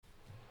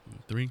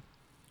3,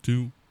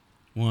 2,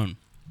 1.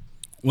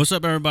 What's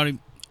up, everybody?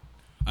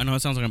 I know it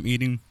sounds like I'm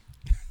eating.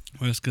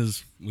 Well, it's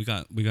because we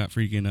got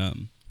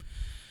freaking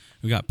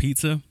we got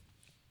pizza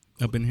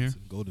up in here.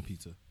 Golden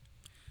pizza.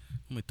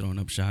 I'm throwing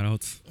up shout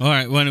outs. All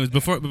right. Well, anyways,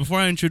 before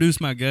I introduce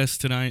my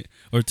guest tonight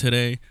or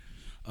today,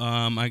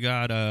 I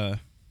got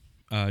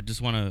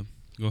just want to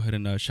go ahead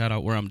and shout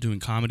out where I'm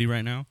doing comedy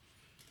right now.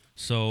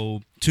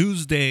 So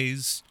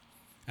Tuesdays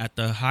at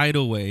the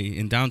Hideaway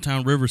in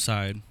downtown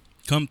Riverside.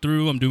 Come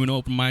through. I'm doing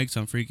open mics.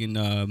 I'm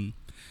freaking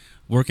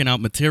working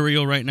out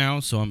material right now.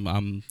 So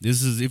I'm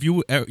this is if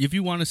you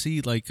want to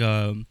see like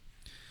a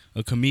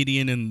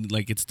comedian and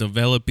like it's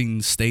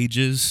developing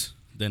stages,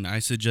 then I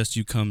suggest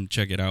you come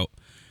check it out.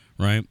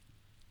 Right.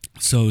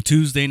 So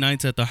Tuesday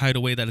nights at the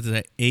Hideaway, that is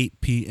at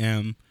 8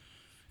 p.m.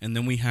 And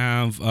then we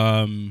have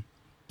a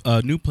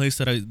new place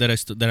that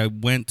I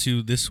went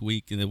to this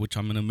week, which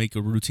I'm gonna make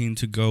a routine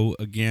to go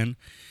again,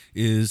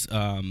 is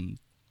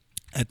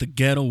at the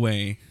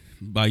Getaway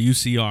by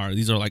UCR.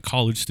 These are like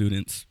college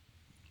students,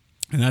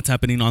 and that's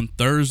happening on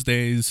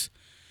Thursdays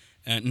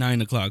at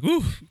 9 o'clock.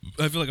 Ooh,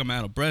 I feel like I'm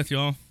out of breath,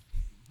 y'all.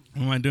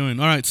 What am I doing?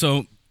 All right,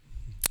 so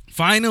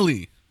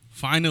finally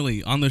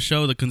on the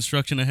show, the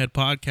Construction Ahead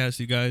podcast,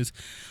 you guys,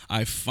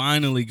 I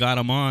finally got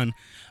them on.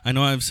 I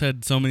know I've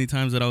said so many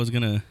times that I was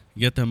gonna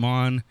get them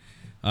on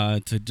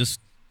to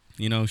just,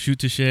 shoot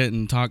the shit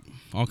and talk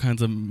all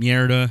kinds of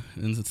mierda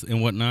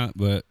and whatnot.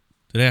 But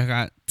today I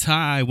got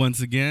Ty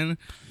once again.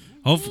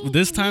 Hopefully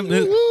this time,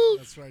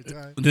 That's right,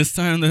 Ty. This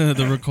time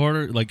the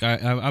recorder, like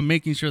I'm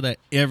making sure that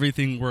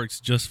everything works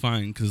just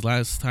fine. Because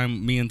last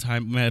time me and Ty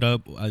met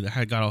up, I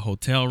had got a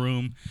hotel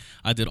room.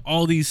 I did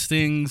all these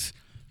things,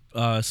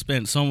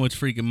 spent so much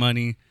freaking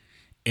money.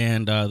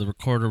 And the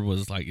recorder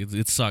was like,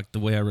 it sucked the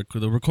way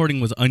the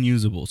recording was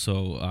unusable.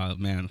 So,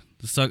 man,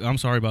 I'm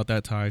sorry about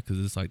that, Ty, because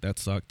it's like that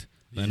sucked.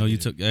 Yeah. I know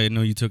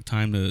you took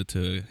time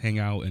to hang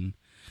out, and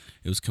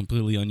it was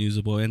completely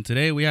unusable. And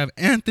today we have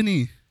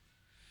Anthony.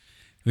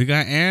 We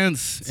got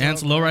Ants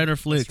Lowrider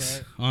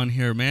Flicks on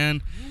here,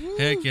 man. Woo.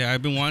 Heck yeah,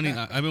 I've been wanting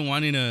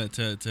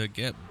to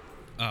get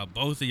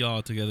both of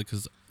y'all together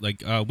because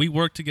like we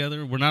work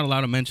together. We're not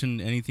allowed to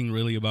mention anything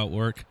really about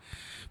work.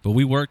 But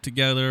we work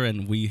together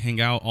and we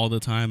hang out all the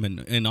time.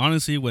 And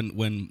honestly,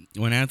 when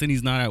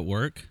Anthony's not at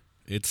work,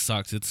 it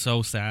sucks. It's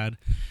so sad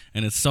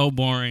and it's so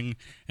boring.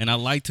 And I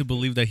like to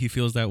believe that he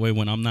feels that way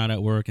when I'm not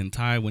at work. And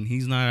Ty, when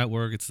he's not at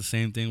work, it's the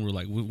same thing. We're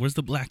like, where's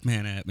the black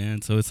man at,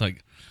 man? So it's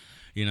like,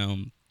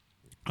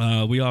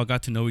 we all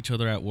got to know each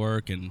other at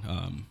work. And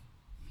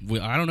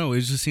I don't know.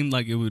 It just seemed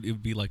like it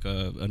would be like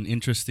an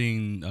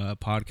interesting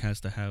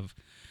podcast to have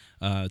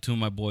two of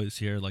my boys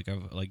here.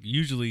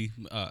 Usually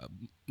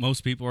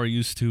most people are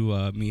used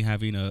to me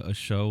having a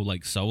show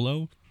like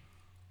solo.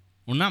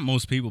 Well, not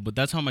most people, but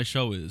that's how my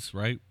show is,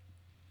 right?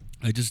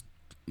 I just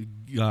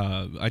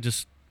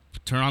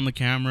turn on the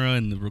camera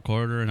and the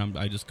recorder and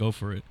I just go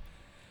for it,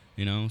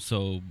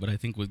 So, but I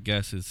think with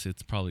guests,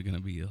 it's probably gonna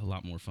be a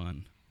lot more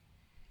fun.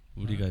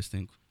 What do you guys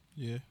think?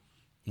 Yeah,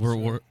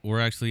 we're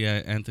actually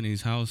at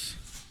Anthony's house,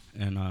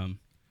 and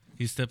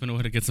he's stepping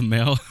away to get some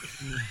mail.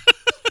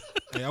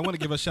 Hey, I want to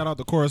give a shout out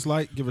to Coors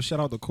Light. Give a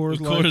shout out to Coors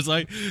Light. Coors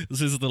Light.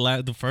 This is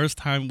the first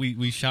time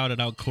we shouted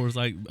out Coors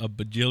Light a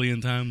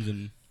bajillion times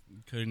and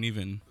couldn't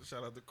even.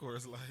 Shout out to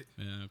Coors Light.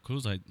 Yeah,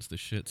 Coors Light is the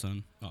shit,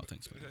 son. Oh,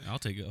 thanks, man. I'll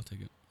take it.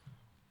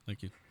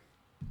 Thank you.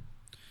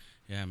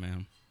 Yeah,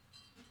 man.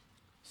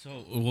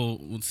 So, well,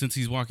 since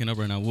he's walking up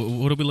right now,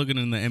 what are we looking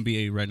in the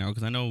NBA right now?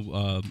 Because I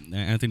know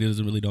Anthony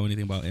doesn't really know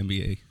anything about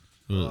NBA.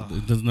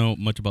 Doesn't know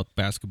much about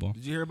basketball.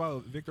 Did you hear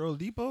about Victor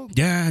Oladipo?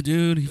 Yeah,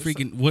 dude. He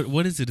freaking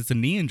what is it? It's a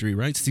knee injury,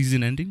 right?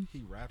 Season ending.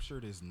 He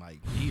ruptured his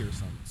knee or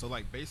something. So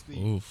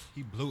basically,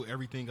 he blew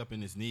everything up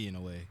in his knee in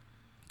a way.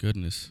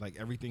 Goodness.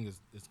 Everything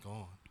is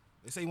gone.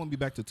 They say he won't be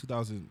back to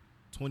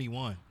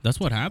 2021. That's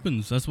what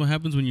happens. That's what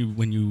happens when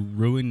you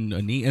ruin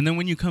a knee, and then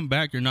when you come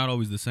back, you're not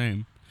always the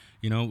same.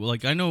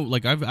 I know,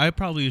 I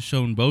probably have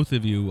shown both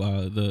of you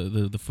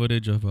the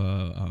footage of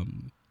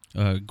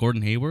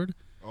Gordon Hayward.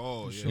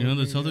 Oh, yeah.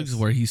 The Celtics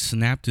where he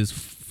snapped his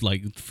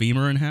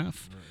femur in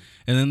half. Right.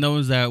 And then there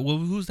was that,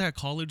 who's that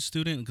college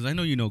student? Because I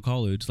know you know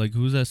college.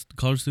 Who's that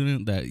college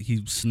student that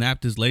he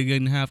snapped his leg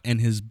in half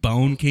and his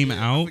bone came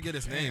out? I forget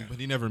his name, but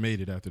he never made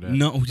it after that.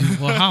 No,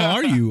 well, how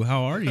are you?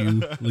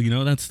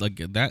 That's like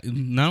that.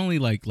 Not only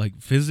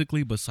like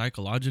physically, but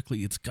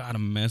psychologically, it's gotta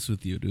mess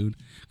with you, dude.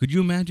 Could you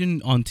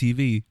imagine on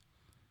TV,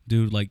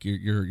 dude? Like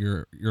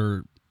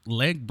your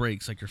leg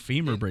breaks, like your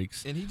femur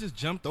breaks, and he just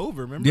jumped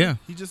over. Remember? Yeah,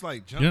 he just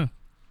jumped. Yeah.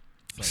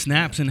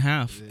 Snaps in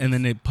half, and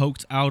then it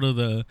pokes out of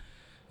the.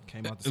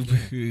 Came out the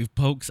skin. It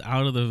pokes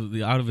out of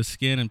the his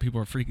skin, and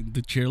people are freaking.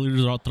 The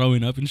cheerleaders are all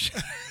throwing up and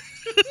shit.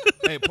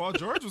 Hey, Paul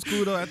George was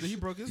cool though after he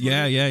broke his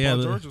leg. Yeah.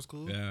 Paul George was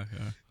cool. Yeah.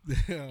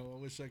 Yeah,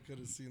 I wish I could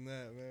have seen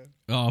that, man.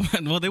 Oh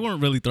man, well they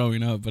weren't really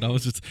throwing up, but that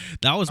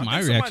was my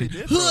reaction.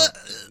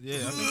 Yeah,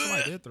 I think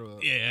somebody did throw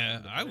up.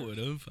 Yeah, I would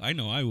have. I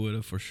know I would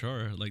have for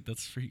sure. Like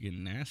that's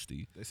freaking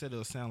nasty. They said it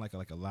would sound like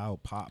a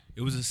loud pop.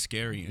 It was a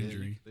scary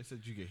injury. They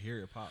said you could hear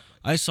it pop.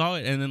 I saw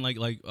it, and then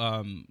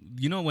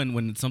you know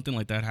when something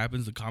like that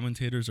happens, the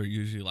commentators are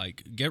usually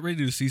like, "Get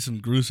ready to see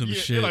some gruesome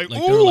shit." Like, they're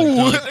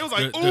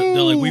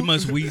like,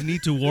 we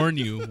need to warn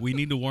you. We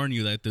need to warn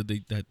you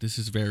that this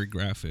is very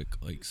graphic.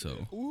 Like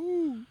so.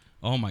 Ooh.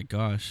 Oh my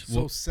gosh.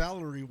 So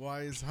salary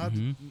wise,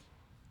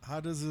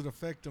 how does it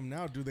affect them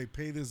now? Do they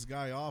pay this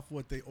guy off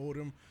what they owed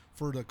him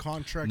for the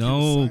contract?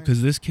 No,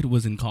 because this kid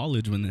was in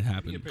college when it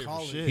happened.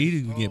 He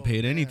didn't get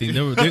paid anything.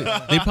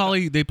 They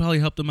probably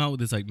helped him out with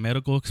his like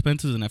medical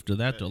expenses, and after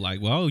that, they're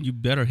like, "Well, you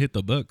better hit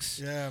the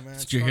books." Yeah, man.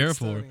 That's what you're here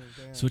for.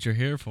 That's what you're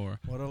here for.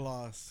 What a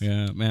loss.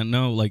 Yeah, man.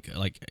 No,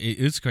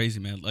 it's crazy,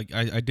 man. Like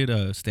I did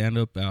a stand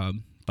up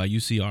by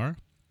UCR.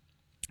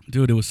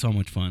 Dude, it was so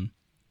much fun.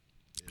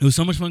 It was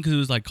so much fun because it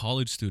was like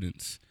college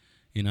students,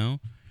 you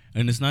know?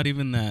 And it's not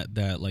even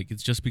that like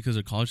it's just because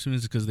they're college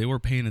students, it's because they were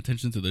paying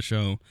attention to the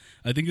show.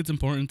 I think it's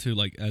important to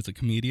like as a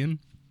comedian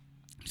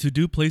to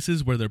do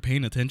places where they're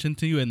paying attention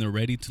to you and they're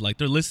ready to like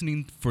they're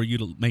listening for you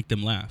to make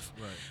them laugh.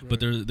 Right. But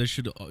they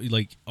should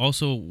like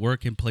also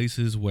work in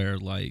places where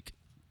like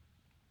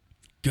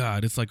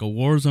God, it's like a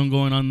war zone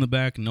going on in the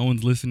back, no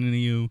one's listening to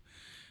you.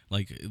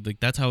 Like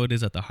that's how it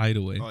is at the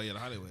Hideaway. Oh yeah, the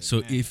Hideaway.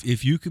 So man.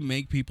 if you can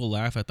make people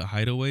laugh at the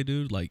Hideaway,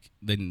 dude, like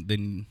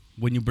then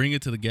when you bring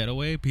it to the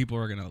Getaway, people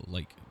are gonna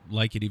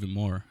like it even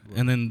more. Right.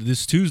 And then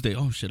this Tuesday,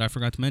 oh shit, I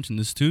forgot to mention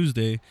this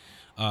Tuesday,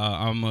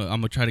 I'm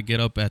gonna try to get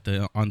up at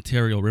the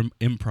Ontario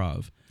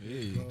Improv.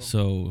 Hey.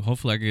 So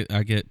hopefully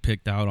I get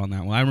picked out on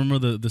that one. I remember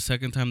the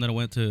second time that I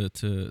went to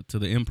the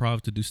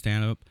Improv to do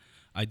stand up,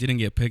 I didn't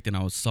get picked and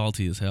I was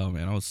salty as hell,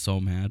 man. I was so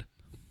mad,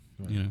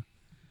 right. You know.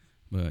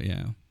 But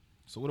yeah.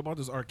 So what about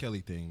this R. Kelly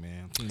thing,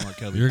 man? Team R.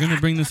 Kelly. You're gonna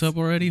bring this up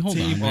already? Hold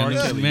Team on,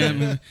 R. Kelly,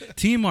 man.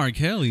 Team R.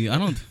 Kelly. I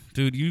don't,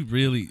 dude. You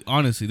really,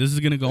 honestly, this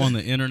is gonna go on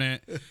the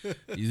internet.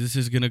 This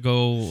is gonna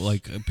go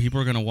like people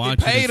are gonna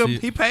watch.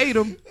 He paid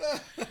him.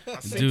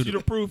 I sent you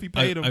the proof. He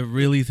paid him. I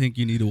really think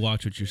you need to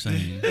watch what you're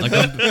saying.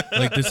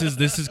 Like this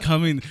is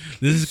coming.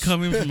 This is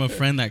coming from a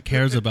friend that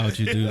cares about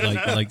you, dude.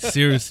 Like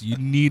seriously, you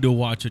need to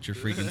watch what you're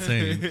freaking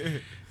saying.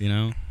 You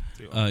know,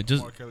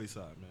 just R. Kelly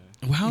side,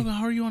 man.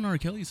 How are you on R.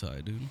 Kelly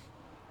side, dude?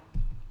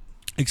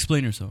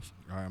 Explain yourself.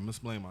 All right, I'm gonna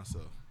explain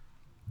myself.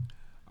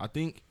 I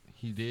think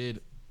he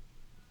did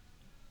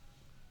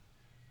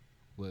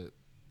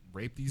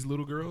rape these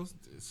little girls.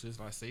 It's just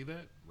I say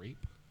that rape.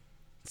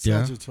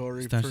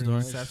 Statutory.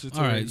 Statutory.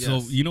 All right, yes.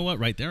 So you know what?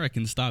 Right there, I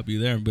can stop you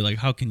there and be like,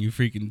 how can you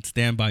freaking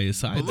stand by his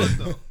side? But look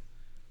though,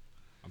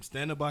 I'm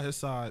standing by his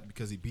side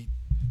because he beat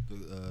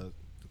the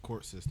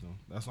court system.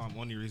 That's why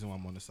only reason why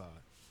I'm on the side.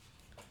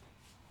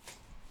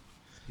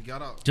 He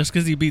got out. Just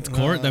because he beats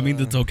court, that means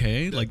it's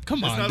okay. Like,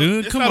 come on,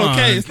 dude. Come on.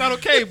 It's not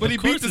okay, but he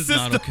beat the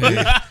system.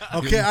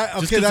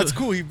 Okay, that's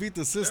cool. He beat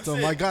the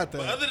system. I got that.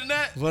 But other than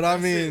that, but I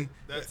mean,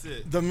 that's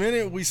it. The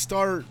minute we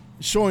start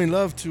showing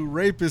love to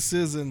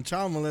rapists and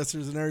child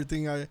molesters and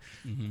everything, I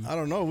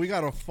don't know. We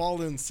got a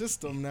fallen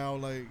system now.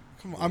 Like,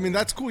 come on. I mean,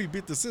 that's cool. He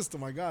beat the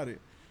system. I got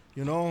it.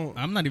 You know.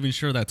 I'm not even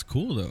sure that's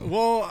cool though.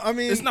 Well, I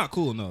mean, it's not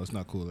cool. No, it's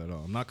not cool at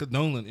all. I'm not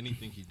condoning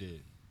anything he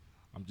did.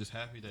 I'm just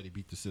happy that he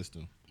beat the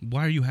system.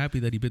 Why are you happy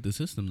that he beat the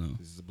system, though?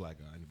 This is a black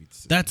guy and he beat the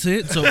system. That's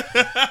it? So,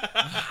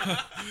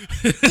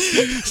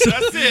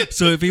 that's it.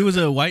 So if he was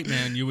a white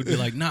man, you would be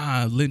like,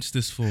 nah, lynch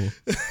this fool.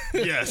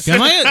 Yes.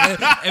 Am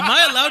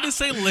I allowed to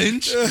say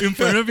lynch in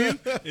front of you?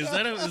 Is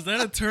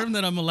that a term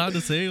that I'm allowed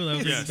to say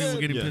without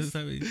people getting pissed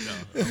at me? No,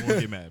 I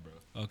won't get mad,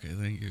 bro. Okay,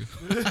 thank you.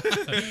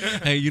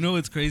 Hey, you know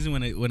what's crazy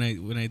when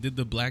I did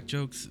the black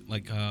jokes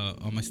like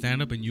on my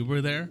stand up and you were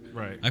there?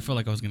 Right. I felt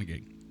like I was gonna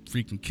get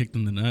freaking kicked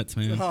in the nuts,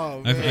 man.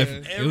 Oh,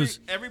 man.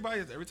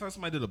 Every time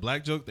somebody did a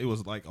black joke, they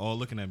was like all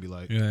looking at me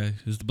like, yeah,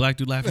 is the black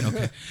dude laughing?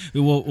 Okay.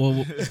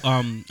 well,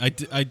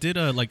 I did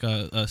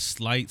a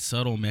slight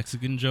subtle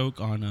Mexican joke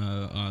on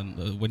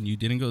when you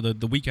didn't go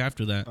the week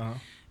after that. Uh-huh.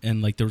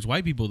 And like there was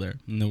white people there,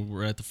 and they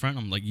were at the front.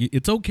 I'm like,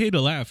 it's okay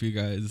to laugh, you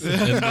guys.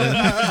 And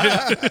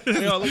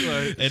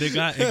it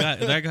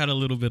got a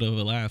little bit of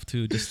a laugh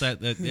too. Just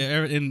that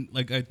and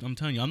like I'm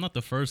telling you, I'm not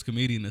the first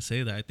comedian to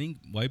say that. I think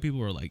white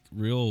people are like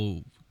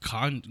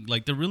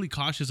they're really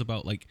cautious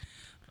about like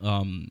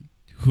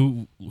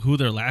who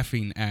they're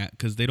laughing at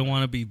because they don't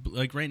want to be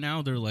like right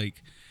now they're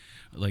like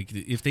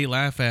if they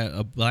laugh at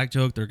a black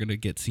joke, they're gonna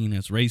get seen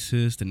as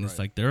racist, and it's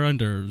like they're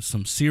under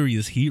some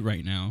serious heat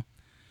right now.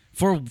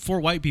 For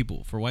white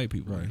people, right.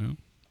 You know?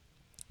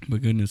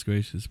 But goodness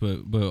gracious,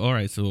 but all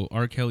right. So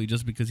R. Kelly,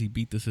 just because he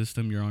beat the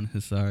system, you're on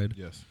his side.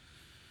 Yes,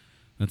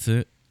 that's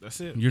it.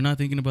 That's it. You're not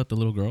thinking about the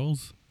little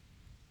girls.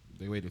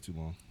 They waited too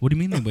long. What do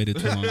you mean they waited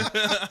too long?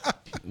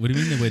 What do you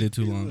mean they waited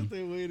too long?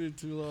 They waited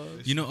too long.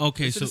 You know,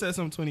 okay. They should have said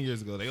something 20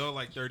 years ago. They all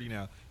like 30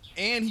 now,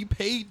 and he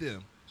paid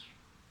them.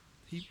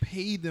 He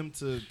paid them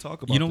to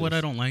talk about. You know what? I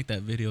don't like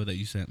that video that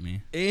you sent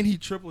me. And he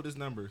tripled his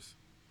numbers.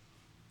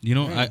 You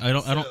know,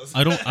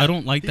 I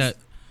don't like that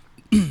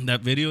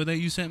that video that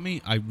you sent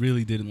me. I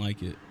really didn't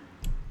like it.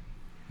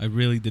 I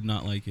really did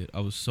not like it. I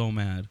was so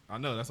mad. I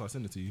know. That's why I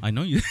sent it to you. I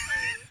know you.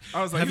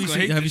 I was like, Have you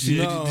seen?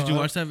 No, Did you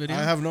watch that video?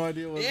 I have no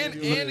idea what And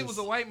video it was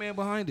a white man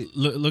behind it.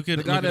 Look at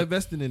The guy look that it,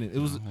 invested in it. It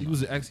was Hold he on.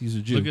 was actually he's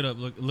a Jew. look it up.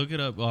 Look it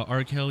up.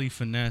 R. Kelly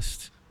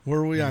finessed.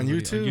 Were we on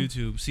everybody YouTube? On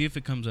YouTube. See if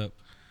it comes up.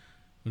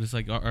 But it's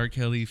like R.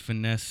 Kelly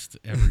finessed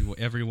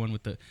everyone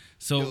with the.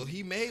 So Yo,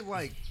 he made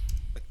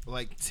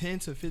like 10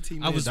 to 15 I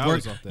million was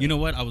dollars off that. You know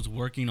what? I was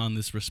working on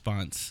this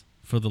response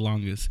for the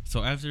longest.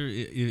 So after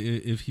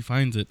if he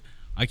finds it,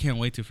 I can't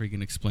wait to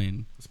freaking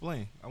explain.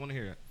 Explain. I want to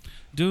hear it.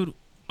 Dude,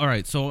 all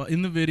right. So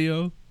in the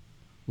video,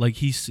 like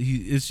he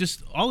it's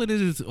just all it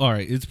is all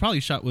right. It's probably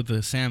shot with a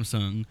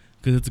Samsung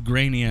because it's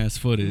grainy ass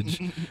footage.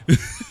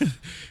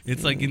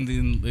 It's like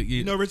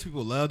You know, rich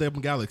people love them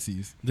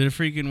galaxies. they're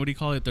freaking what do you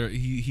call it?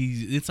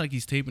 It's like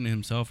he's taping it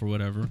himself or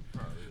whatever.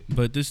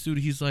 But this dude,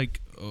 he's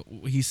like,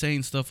 he's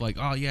saying stuff like,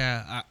 "Oh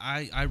yeah,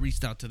 I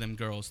reached out to them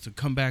girls to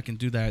come back and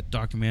do that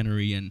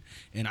documentary, and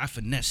I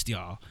finessed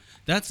y'all."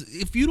 That's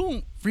if you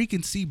don't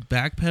freaking see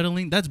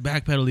backpedaling, that's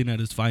backpedaling at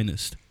its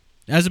finest.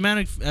 As a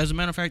matter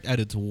of fact, at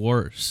its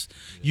worst.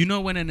 You know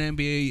when an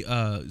NBA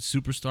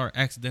superstar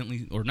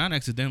accidentally or not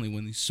accidentally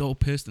when he's so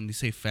pissed and they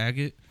say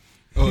faggot.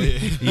 Oh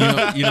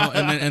yeah. you know,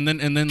 and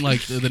then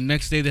like the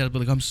next day they have to be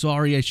like, "I'm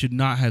sorry, I should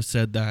not have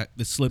said that.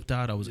 It slipped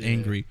out. I was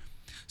angry."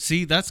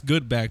 See, that's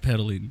good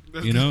backpedaling,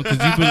 you know, because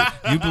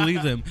you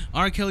believe them.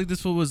 R. Kelly, this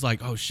fool was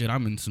like, "Oh shit,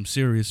 I'm in some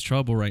serious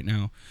trouble right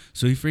now."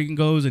 So he freaking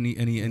goes and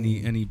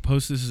he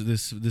posts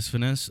this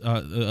finesse,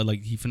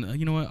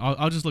 you know what?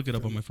 I'll just look it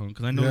up on my phone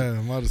because I know. Yeah,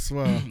 might as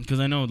well.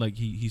 Because I know, like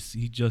he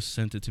just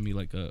sent it to me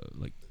like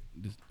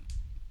this.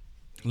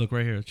 Look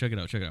right here, check it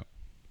out.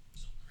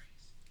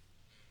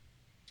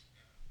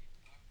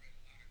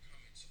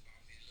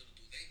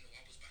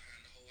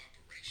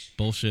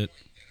 Bullshit.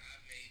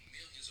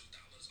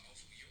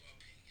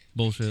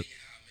 Bullshit.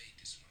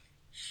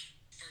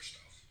 First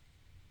off,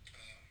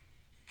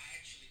 I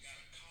actually got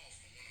a call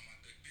from one of my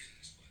good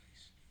business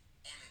buddies,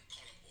 Arnold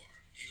Collabor.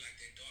 He liked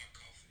that dark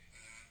coffee.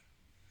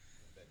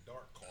 That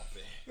dark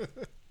coffee.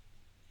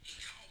 He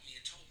called me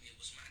and told me it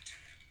was my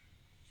time.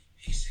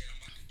 He said, "I'm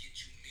about to get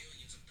you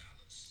millions of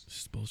dollars."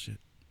 This is bullshit.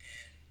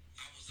 And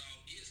I was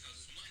all ears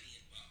because there's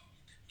money involved.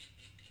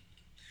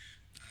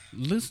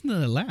 Listen to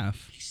the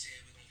laugh. He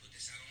said, "We're going to put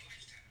this out on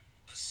Lifetime.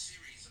 A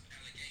series of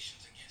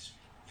allegations against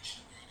me,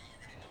 which the world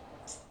already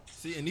knows."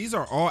 See, and these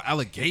are all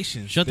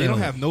allegations. Shut they the don't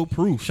hell have no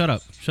proof. Shut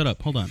up.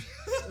 Hold on. I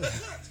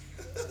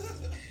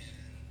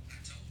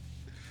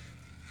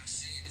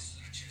said this was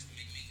our chance to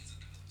make millions of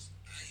dollars.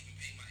 I even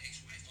paid my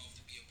ex-wife off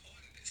to be a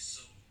part of this.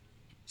 So,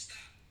 stop.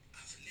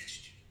 I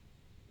finessed you.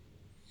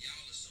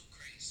 Y'all are so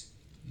crazy.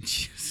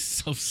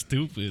 So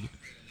stupid. I read a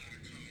lot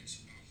of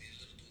comments about me.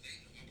 Little do they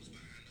know I was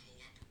behind the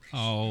whole operation.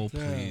 Oh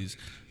please.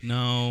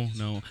 No.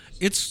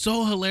 It's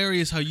so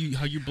hilarious how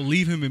you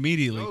believe him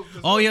immediately. No,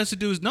 'cause All he has to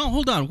do is no.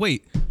 Hold on.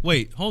 Wait.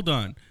 Hold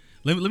on.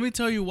 Let me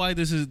tell you why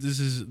this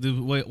is the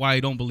way, why I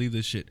don't believe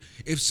this shit.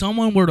 If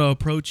someone were to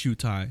approach you,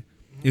 Ty,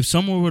 if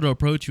someone were to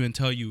approach you and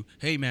tell you,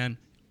 "Hey man,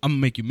 I'm gonna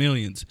make you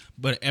millions,"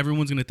 but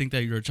everyone's gonna think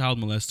that you're a child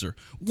molester,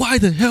 why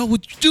the hell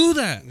would you do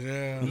that?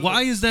 Yeah.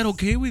 Why is that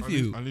okay with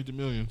you? I need the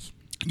millions.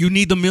 You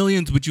need the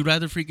millions, but you'd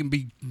rather freaking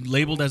be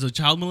labeled as a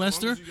child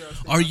molester?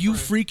 Are you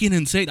freaking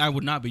insane? I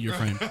would not be your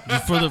friend.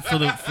 for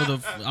the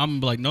I'm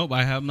like, nope,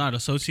 I'm not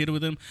associated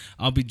with him.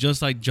 I'll be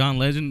just like John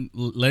Legend,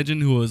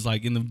 who was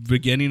like in the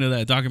beginning of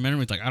that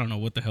documentary. It's like, I don't know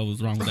what the hell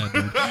was wrong with that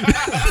dude.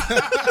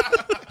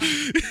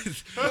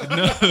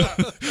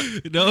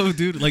 no,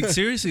 dude. Like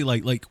seriously,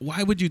 like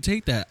why would you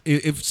take that?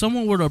 If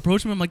someone were to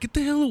approach me, I'm like, get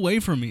the hell away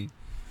from me.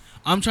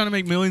 I'm trying to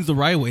make millions the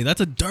right way.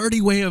 That's a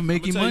dirty way of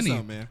making tell you money.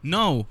 something, man.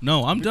 No,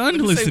 I'm done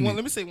Let listening.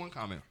 me say one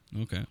comment.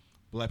 Okay.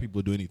 Black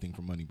people do anything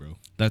for money, bro.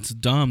 That's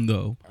dumb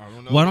though. I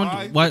don't know why?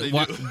 why, but Why?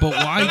 they do. But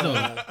why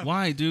though?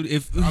 Why, dude?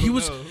 If I he don't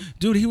was, know.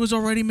 dude, he was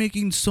already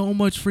making so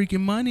much freaking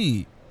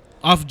money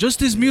off just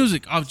his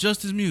music, off has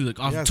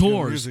good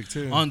tours, music,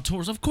 too. on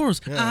tours. Of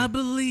course, Yeah. I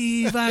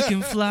believe I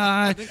can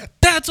fly.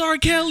 That's R.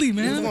 Kelly, He's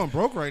man. going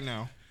broke right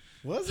now.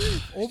 Was he?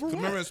 Over what?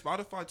 Remember,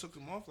 Spotify took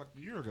him off like a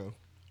year ago.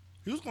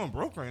 He was going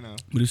broke right now.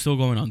 But he's still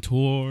going on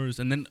tours,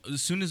 and then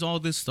as soon as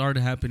all this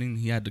started happening,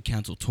 he had to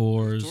cancel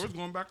tours. Tour's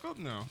going back up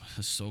now.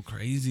 That's so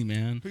crazy,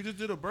 man. He just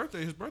did a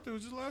birthday. His birthday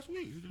was just last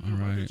week. He just did All a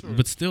birthday right, tour.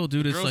 but still,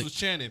 dude, The it's girls like was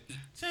chanting,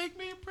 "Take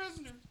me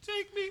prisoner,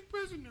 take me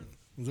prisoner."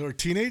 They were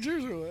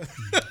teenagers or what?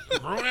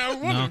 Grown ass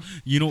woman.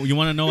 no. You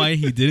want to know why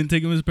he didn't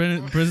take him as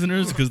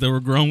prisoners? Because they were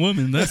grown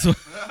women. That's what.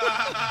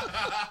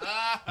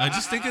 I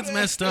just think it's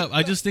messed up.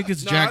 I just think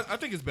it's No, jacked. I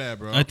think it's bad,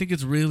 bro. I think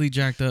it's really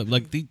jacked up.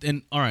 Like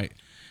all right,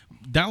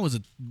 that was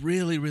a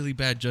really really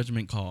bad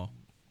judgment call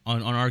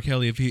on R.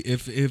 Kelly.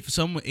 If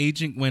some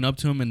agent went up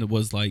to him and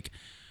was like,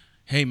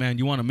 "Hey man,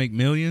 you want to make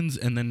millions,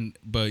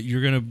 but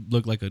you're gonna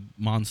look like a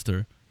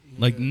monster."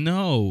 Like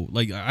no,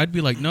 like I'd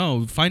be like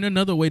no, find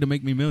another way to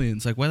make me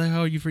millions. Like why the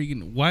hell are you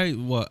freaking? Why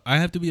what? I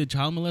have to be a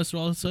child molester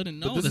all of a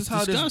sudden? No, But that's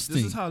disgusting.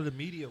 This is how the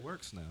media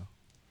works now.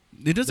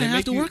 It doesn't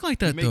have to work like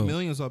that, you make though.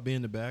 millions off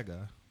being the bad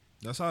guy.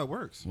 That's how it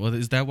works. Well,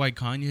 is that why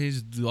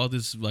Kanye's do all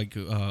this like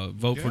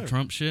vote for Yeah.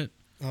 Trump shit?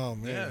 Oh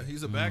man. Yeah,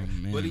 he's a bad guy.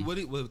 man.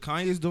 What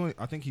Kanye's doing,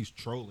 I think he's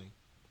trolling.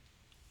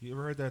 You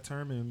ever heard that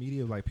term in the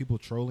media, like people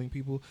trolling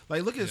people?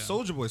 Like, look at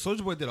Soulja Boy.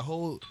 Soulja Boy did a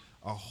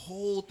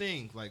whole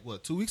thing, like,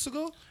 what, 2 weeks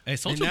ago? Hey,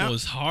 Soulja now- Boy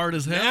is hard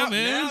as hell,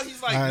 man. Now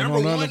he's like I number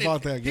know nothing one.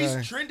 about and that guy.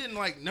 He's trending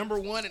like number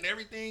one and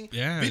everything.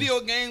 Yeah. Video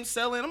games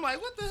selling. I'm like,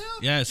 what the hell?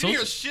 Yeah, You didn't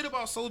hear shit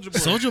about Soulja Boy.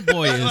 Soulja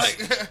Boy is.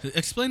 Like-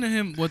 Explain to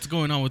him what's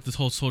going on with this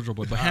whole Soulja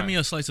Boy. But hand me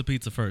a slice of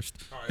pizza first.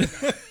 All right.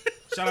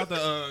 Shout out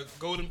to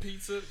Golden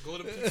Pizza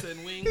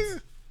and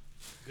Wings.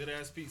 Good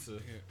ass pizza.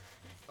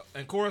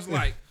 And Coors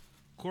Light.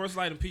 Coors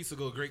Light and pizza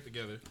go great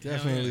together.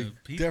 Definitely. Hell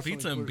yeah. Definitely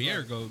Pizza and Coors beer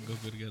Light. go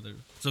good together.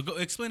 So go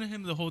explain to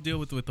him the whole deal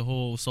with the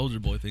whole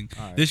Soulja Boy thing.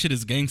 All right. This shit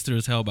is gangster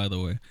as hell, by the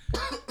way.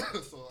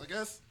 So I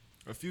guess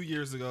a few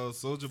years ago,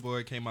 Soulja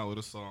Boy came out with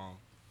a song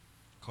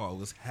called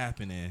 "What's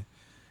Happening,"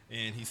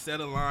 and he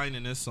said a line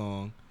in this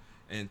song.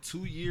 And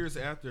 2 years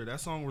after that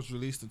song was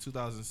released in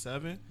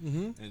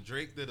 2007, and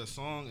Drake did a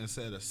song and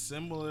said a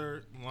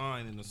similar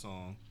line in the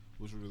song,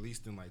 which was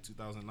released in like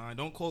 2009.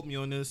 Don't quote me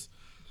on this,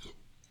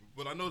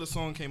 but I know the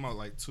song came out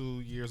like 2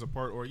 years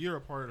apart or a year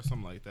apart or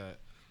something like that.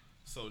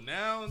 So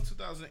now in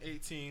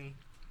 2018,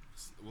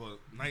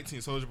 19,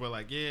 Soulja Boy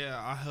like, yeah,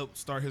 I helped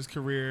start his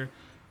career.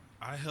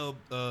 I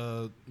helped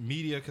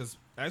media because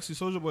actually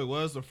Soulja Boy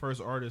was the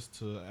first artist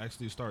to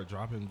actually start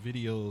dropping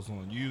videos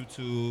on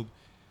YouTube.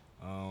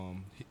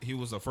 He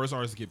was the first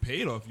artist to get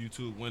paid off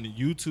YouTube when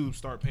YouTube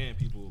started paying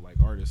people like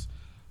artists.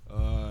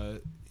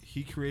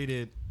 He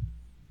created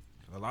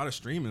a lot of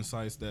streaming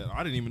sites that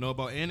I didn't even know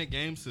about and a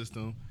game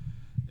system.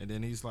 And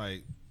then he's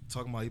like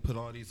talking about he put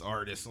all these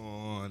artists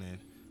on and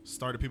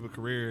started people's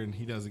career and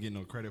he doesn't get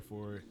no credit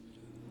for it.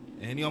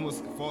 And he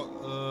almost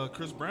fought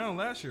Chris Brown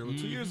last year, 2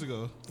 years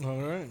ago. All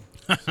right.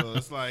 So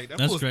it's like that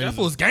That's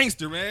fool's crazy.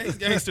 gangster, man. He's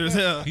gangster as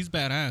hell. He's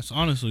badass,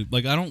 honestly.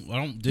 Like I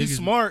don't dig He's his,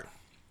 smart.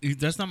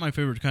 That's not my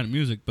favorite kind of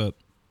music, but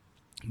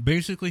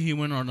basically he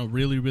went on a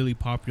really, really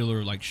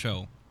popular like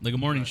show, like a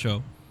morning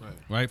show,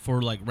 right?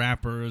 For like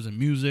rappers and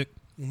music.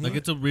 Like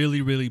it's a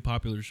really, really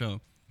popular show.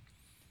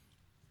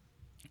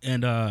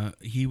 And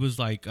he was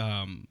like,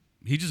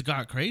 he just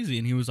got crazy,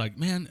 and he was like,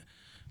 man,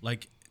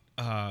 like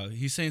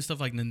he's saying stuff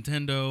like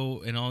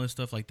Nintendo and all this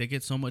stuff. Like they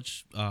get so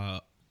much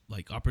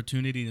like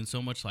opportunity and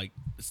so much like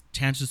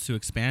chances to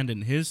expand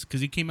in his,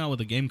 because he came out with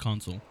a game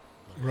console.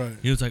 Right.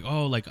 He was like,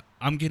 oh, like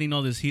I'm getting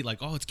all this heat, like,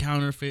 oh, it's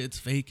counterfeit, it's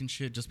fake and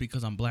shit, just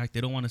because I'm black. They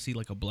don't want to see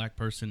like a black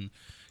person,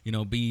 you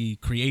know, be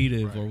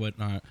creative or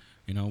whatnot,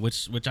 you know,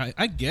 which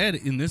I get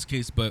in this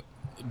case, but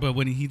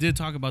when he did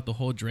talk about the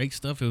whole Drake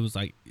stuff, it was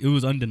like, it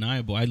was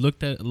undeniable. I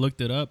looked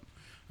it up.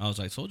 I was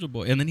like, Soulja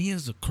Boy, and then he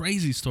has a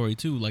crazy story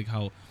too, like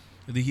how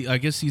I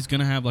guess he's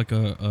gonna have like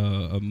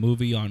a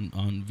movie on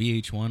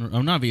VH1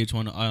 or not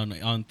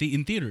VH1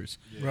 in theaters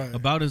Right.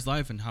 about his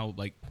life and how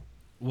like.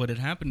 What had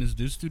happened is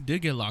this dude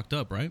did get locked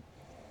up, right?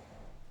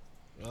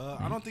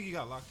 I don't think he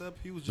got locked up.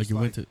 He was Like just he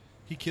like, went to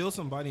he killed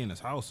somebody in his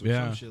house or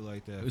Yeah. some shit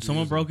like that.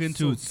 someone broke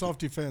into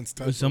Self-defense.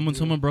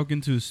 someone broke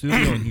into his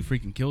studio and he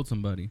freaking killed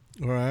somebody,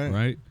 All right.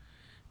 right?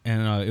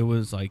 And it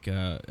was like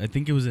I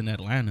think it was in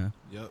Atlanta,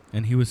 Yep.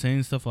 and he was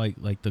saying stuff like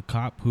the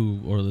cop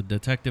or the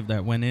detective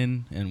that went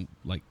in and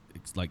like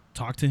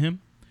talked to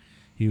him.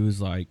 He was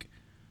like,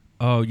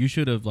 oh, you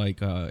should have like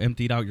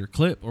emptied out your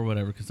clip or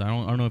whatever, because I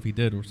don't know if he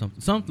did or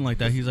something like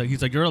that. He's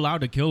like you're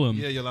allowed to kill him.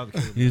 Yeah, you're allowed to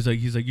kill him. He's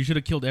like you should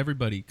have killed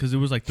everybody, because it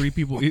was like 3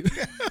 people.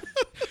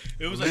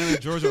 It was Atlanta,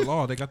 Georgia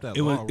law. They got that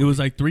it law. was it was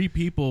like 3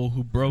 people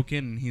who broke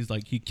in, and he's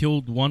like he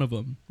killed one of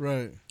them,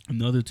 Right.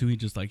 and the other 2 he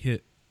just like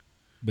hit,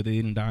 but they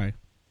didn't die.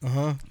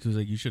 Uh-huh. So he's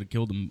like, you should have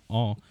killed them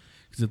all,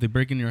 because if they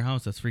break into your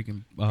house, that's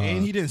freaking.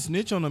 and he didn't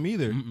snitch on them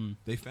either. Mm-mm.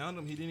 They found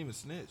him. He didn't even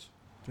snitch.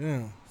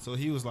 Damn. So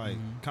he was like,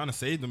 kind of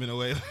saved them in a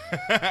way.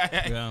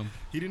 Yeah.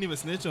 He didn't even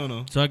snitch on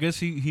them. So I guess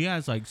he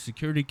has like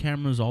security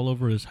cameras all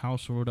over his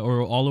house or whatever,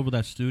 or all over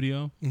that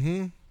studio.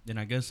 Mm-hmm. And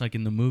I guess like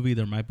in the movie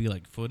there might be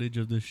like footage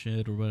of this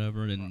shit or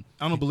whatever. And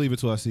I don't believe it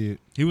till I see it.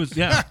 he was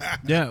yeah.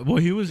 Well,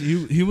 he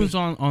was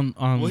on.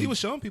 Well, he was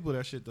showing people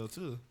that shit though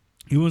too.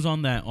 He was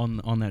on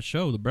that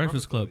show, The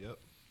Breakfast Club. Yep.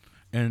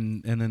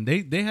 And then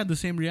they had the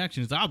same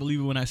reactions. I believe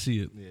it when I see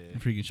it. Yeah.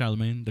 Freaking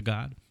Charlemagne, the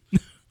God.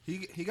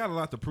 He got a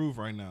lot to prove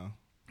right now.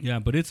 Yeah,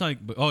 but it's like,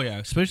 oh yeah,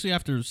 especially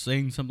after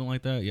saying something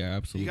like that. Yeah,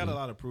 absolutely. He got a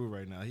lot to prove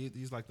right now.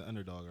 He's like the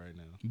underdog right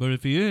now. But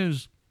if he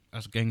is,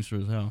 that's gangster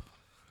as hell.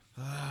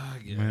 I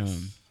guess. Man.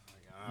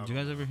 I Did you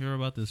guys ever hear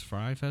about this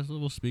Fry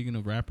Festival? Speaking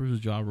of rappers,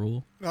 is Ja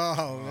Rule? Oh,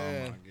 Oh my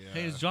man. god.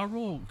 Hey, is Ja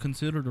Rule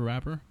considered a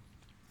rapper?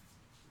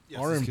 Yes,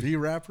 R&B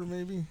rapper,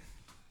 maybe?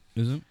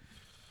 Isn't?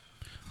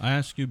 I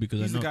ask you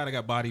because He's I the know. guy that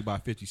got bodied by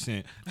 50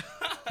 Cent.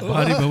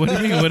 Body, but what do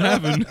you mean? What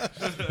happened?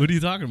 What are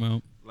you talking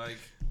about? Like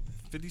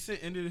 50 Cent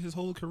ended his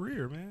whole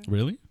career, man.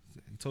 Really?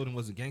 He told him he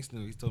was a gangster.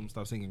 He told him to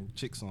stop singing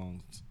chick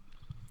songs.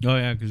 Oh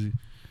yeah, because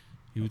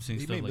he would sing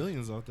He stuff made like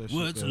millions off that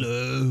 "What's shit.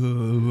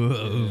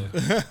 love?"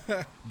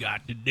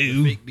 got to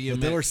do. Fake But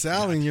BMX. they were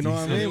selling, you know what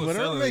I They mean? were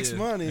Whatever selling, makes yeah.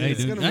 money, Hey, it's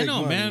dude, gonna I make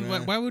know, money,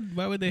 man.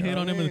 Why would they hate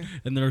on him? I mean?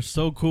 And they're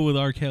so cool with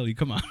R. Kelly.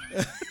 Come on.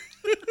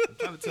 I'm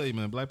trying to tell you,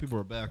 man. Black people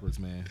are backwards,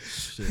 man.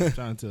 Shit, I'm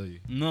trying to tell you.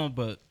 No,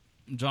 but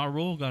Ja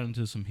Rule got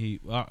into some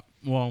heat.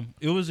 Well,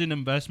 it was an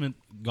investment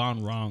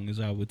gone wrong, as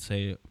I would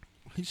say it.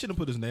 He shouldn't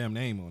put his damn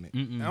name on it.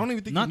 Mm-mm. I don't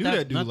even think Not he knew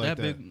that dude not like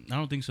that. big. I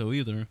don't think so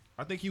either.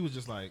 I think he was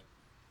just like,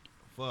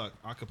 fuck,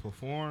 I could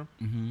perform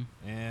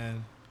Mm-hmm.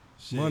 and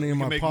shit, Money we in can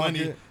my make pocket.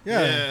 money.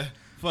 Yeah.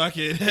 Fuck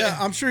it. Yeah,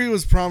 I'm sure he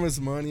was promised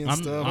money and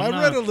I'm- stuff. I'm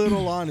I read not- a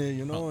little on it,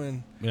 you know,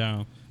 and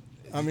Yeah.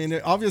 I mean,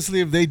 obviously,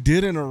 if they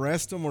didn't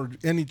arrest him or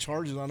any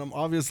charges on him,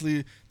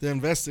 obviously the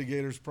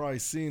investigators probably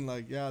seen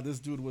like, yeah, this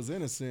dude was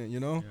innocent,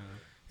 you know.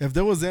 If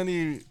there was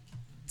any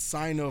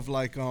sign of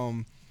like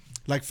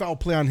foul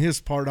play on his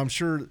part, I'm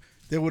sure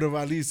they would have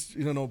at least,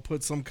 you know,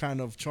 put some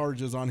kind of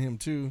charges on him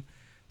too.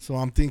 So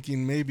I'm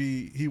thinking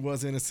maybe he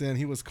was innocent.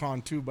 He was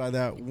conned too by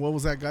that. What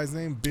was that guy's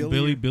name?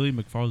 Billy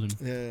McFarland.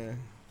 Yeah.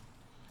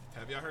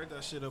 Have y'all heard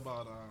that shit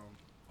about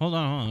Hold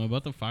on.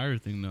 About the fire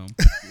thing, though.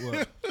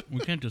 what? We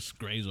can't just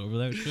graze over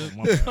that shit.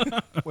 My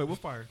bad. Wait, what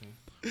fire thing?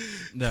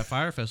 That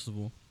fire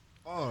festival.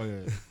 Oh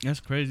yeah. That's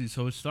crazy.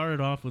 So it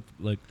started off with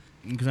like,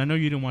 because I know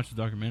you didn't watch the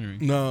documentary.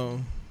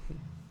 No.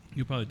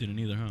 You probably didn't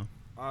either, huh?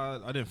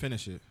 I didn't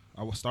finish it.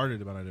 I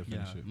started it, but I didn't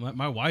finish it.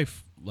 My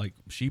wife, like,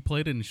 she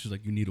played it and she's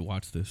like, you need to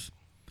watch this.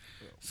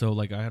 So,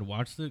 like, I had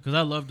watched it because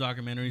I love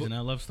documentaries and I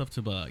love stuff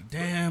to be like,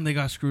 damn, they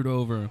got screwed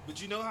over.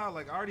 But you know how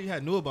like I already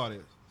knew about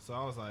it, so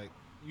I was like,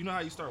 you know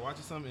how you start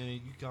watching something and you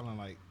kind of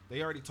like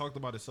they already talked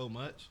about it so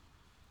much.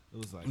 It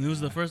was like It was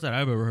the first that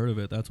I've ever heard of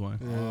it. That's why.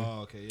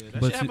 Oh, okay, yeah. That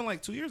But shit happened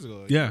like 2 years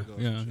ago. a Yeah, year ago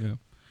or some shit. yeah.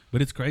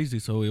 But it's crazy.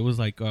 So it was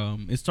like,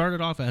 it started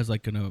off as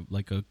like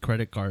a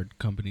credit card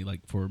company,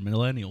 like for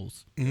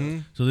millennials. Mm-hmm.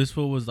 So this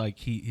fool was like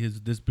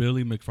this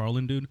Billy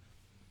McFarland dude.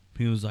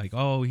 He was like,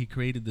 oh, he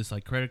created this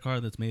like credit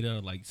card that's made out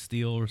of like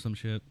steel or some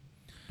shit,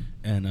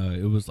 and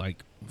it was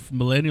like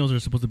millennials are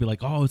supposed to be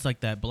like, oh, it's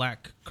like that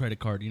black credit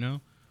card, you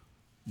know,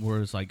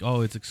 where it's like, oh,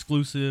 it's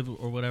exclusive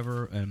or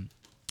whatever, and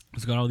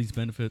it's got all these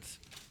benefits.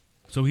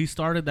 So he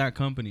started that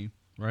company,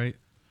 right?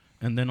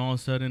 And then all of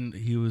a sudden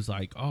he was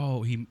like,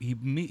 oh,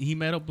 he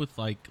met up with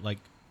like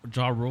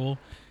Ja Rule,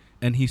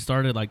 and he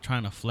started like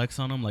trying to flex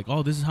on him, like,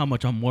 oh, this is how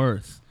much I'm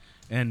worth,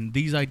 and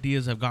these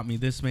ideas have got me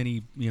this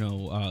many, you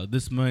know,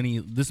 this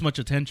much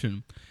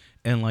attention,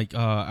 and like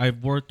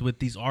I've worked with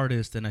these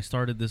artists, and I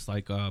started this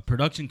like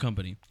production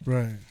company.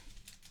 Right.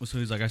 So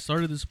he's like, I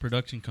started this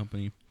production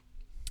company,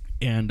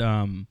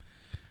 and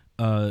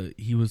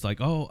he was like,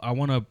 oh, I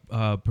want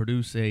to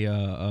produce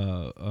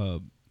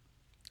a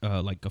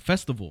like a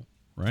festival.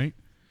 Right,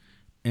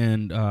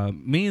 and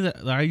me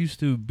that I used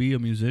to be a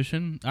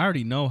musician, I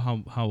already know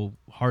how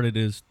hard it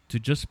is to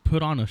just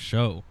put on a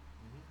show,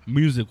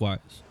 music wise,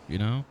 you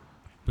know,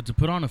 but to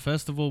put on a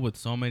festival with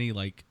so many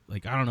like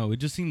I don't know, it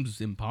just seems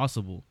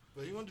impossible.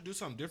 But you wanted to do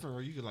something different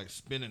where you could like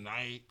spend a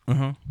night,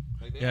 Like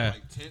like they Yeah. had,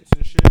 like tents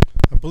and shit.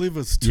 I believe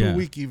it's Yeah.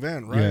 2-week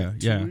event, right?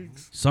 2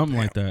 weeks. Something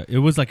like that. It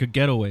was like a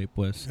getaway,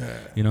 pues,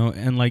 you know,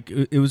 and like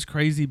it was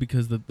crazy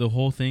because the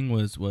whole thing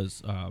was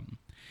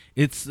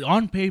it's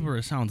on paper.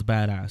 It sounds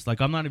badass. Like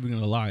I'm not even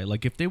gonna lie.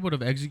 Like if they would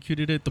have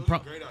executed it, It was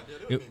a great idea.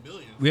 They would have made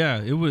millions.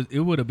 yeah, it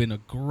would have been a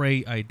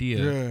great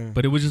idea. Yeah.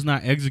 But it was just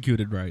not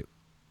executed right,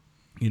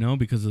 you know,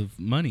 because of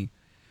money.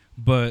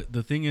 But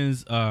the thing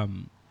is,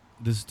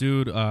 this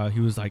dude, he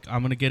was like,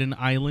 I'm gonna get an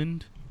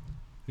island.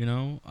 You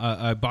know,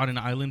 I bought an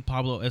island,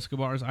 Pablo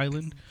Escobar's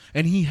island,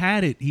 and he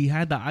had it. He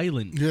had the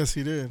island. Yes,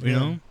 he did. You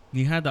know,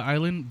 he had the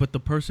island, but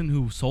the person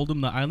who sold him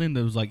the island,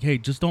 it was like, hey,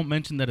 just don't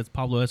mention that it's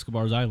Pablo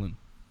Escobar's island.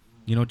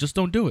 You know, just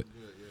don't do it.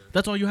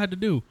 That's all you had to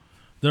do.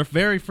 Their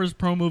very first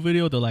promo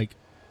video, they're like,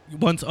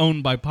 once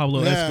owned by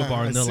Pablo Yeah,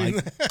 Escobar, and I they're seen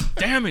like,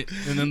 damn it.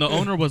 And then the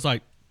owner was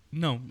like,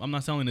 no, I'm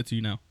not selling it to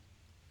you now.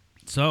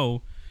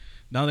 So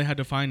now they had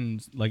to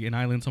find like an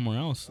island somewhere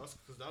else.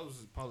 Because that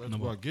was probably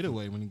Escobar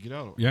getaway when you get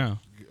out. Yeah.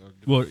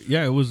 Well,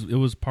 yeah, it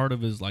was part of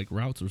his like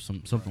routes or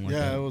something like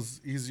that. Yeah, it was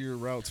easier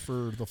routes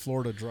for the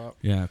Florida drop.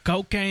 Yeah,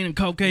 cocaine and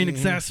cocaine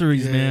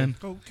accessories, Yeah. man.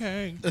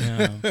 Cocaine.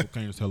 Yeah.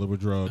 Cocaine is hell of a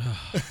drug.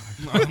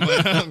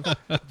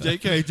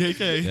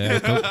 JK.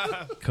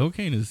 Yeah,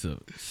 cocaine is a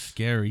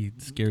scary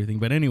thing.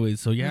 But anyways,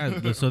 so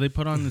yeah, so they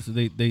put on this.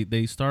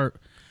 They start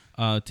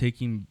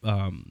taking.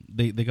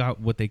 They got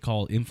what they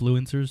call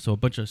influencers. So a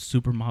bunch of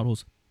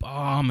supermodels,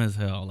 bomb as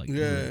hell. Like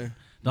Yeah.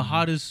 the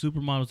hottest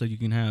supermodels that you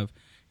can have.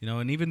 You know,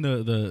 and even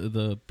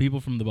the people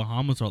from the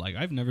Bahamas are like,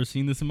 I've never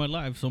seen this in my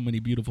life. So many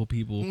beautiful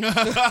people.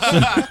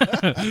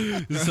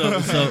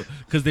 so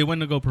because they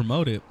went to go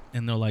promote it,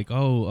 and they're like,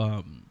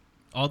 oh,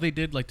 all they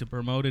did like to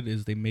promote it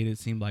is they made it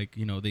seem like,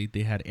 you know, they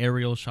had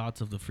aerial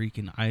shots of the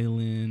freaking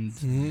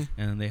island,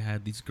 and they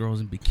had these girls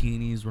in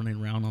bikinis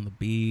running around on the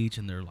beach,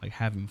 and they're like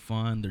having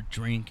fun, they're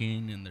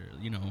drinking, and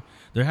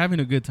they're having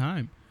a good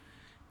time.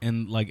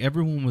 And like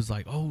everyone was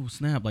like, "Oh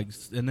snap!" Like,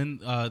 and then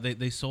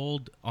they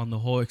sold on the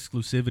whole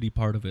exclusivity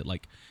part of it.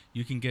 Like,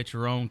 you can get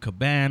your own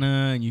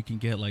cabana, and you can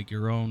get like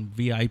your own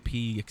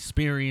VIP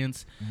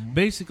experience.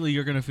 Basically,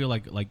 you're gonna feel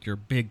like you're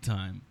big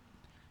time.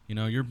 You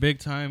know, you're big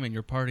time and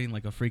you're partying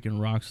like a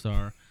freaking rock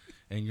star,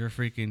 and you're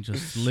freaking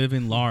just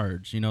living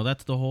large. You know,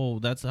 that's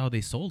how they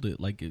sold it.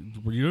 Like,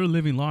 you're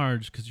living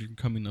large because you're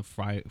coming to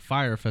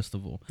Fire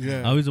Festival.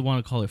 Yeah. I always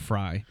want to call it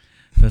Fry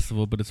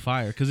Festival, but it's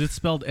Fire because it's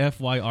spelled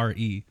Fyre.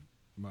 Yeah,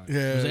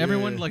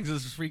 Everyone yeah. like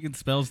just freaking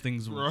spells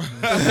things wrong.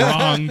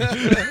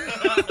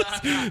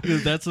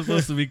 That's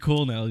supposed to be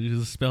cool now. You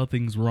just spell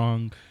things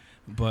wrong.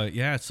 But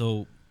yeah,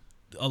 so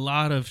a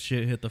lot of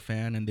shit hit the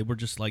fan, and they were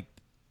just like,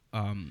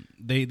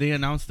 they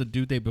announced the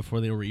due date before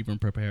they were even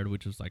prepared,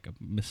 which was like a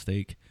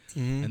mistake.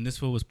 Mhm. And this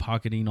fool was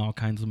pocketing all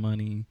kinds of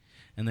money,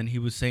 and then he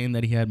was saying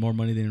that he had more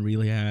money than he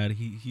really had.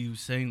 He was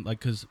saying like,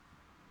 because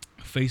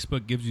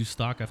Facebook gives you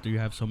stock after you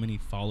have so many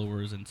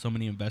followers and so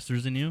many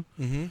investors in you.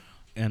 Mhm.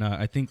 And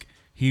I think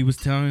he was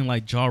telling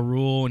like Ja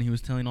Rule, and he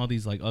was telling all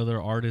these like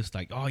other artists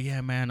like, oh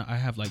yeah, man, I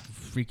have like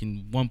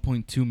freaking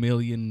 1.2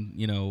 million,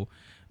 you know,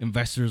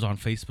 investors on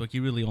Facebook. He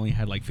really only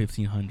had like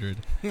 1,500.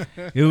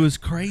 It was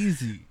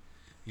crazy,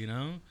 you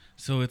know.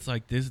 So it's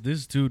like this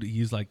dude,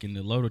 he's like in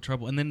a load of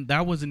trouble. And then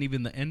that wasn't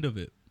even the end of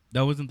it.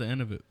 That wasn't the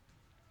end of it.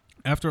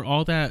 After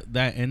all that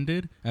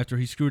ended, after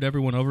he screwed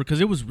everyone over,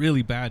 because it was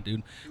really bad,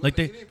 dude. Like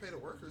He didn't pay the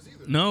workers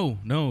either.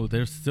 no,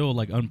 they're still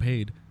like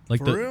unpaid. Like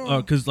For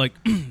real? because like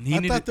I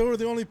thought they were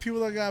the only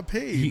people that got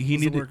paid. he was the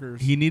needed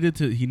workers. he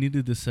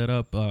needed to set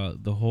up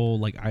the whole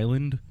like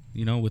island,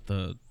 you know, with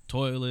the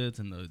toilets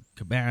and the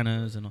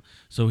cabanas, and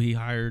so he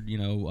hired, you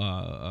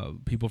know,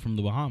 people from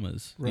the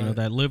Bahamas, you know, Right.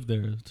 that lived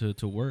there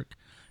to work,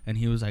 and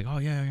he was like, oh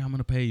yeah, I'm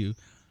gonna pay you,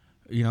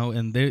 you know,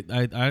 and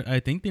I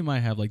think they might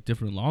have like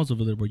different laws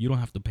over there where you don't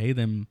have to pay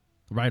them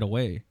right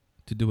away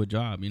to do a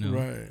job, you know,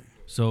 Right.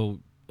 so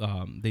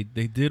they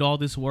did all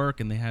this work,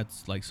 and they had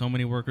like so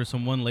many workers.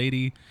 Some one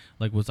lady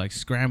like was like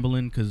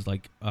scrambling because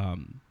like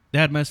they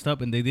had messed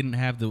up and they didn't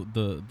have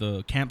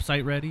the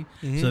campsite ready,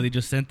 Mhm. so they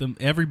just sent them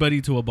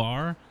everybody to a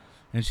bar,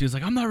 and she was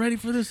like, I'm not ready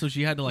for this, so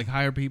she had to like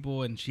hire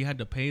people, and she had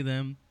to pay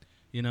them,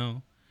 you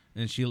know,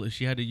 and she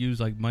had to use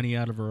like money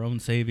out of her own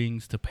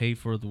savings to pay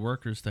for the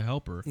workers to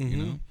help her, you Mhm.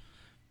 know,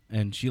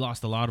 and she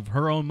lost a lot of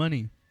her own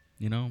money,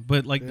 you know,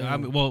 but like Yeah. I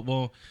mean,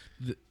 all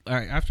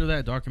right, after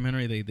that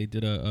documentary they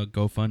did a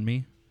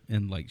GoFundMe,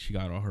 and like she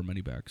got all her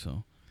money back,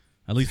 so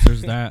at least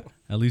there's that.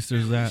 At least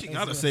there's that. She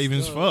got a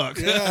savings. Fuck.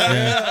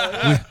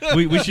 Yeah.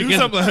 We should Do get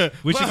something.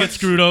 we should get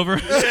screwed over.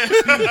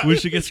 We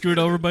should get screwed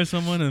over by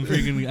someone and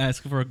freaking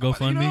ask for a You know, I'm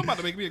GoFundMe. about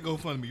to make me a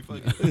GoFundMe.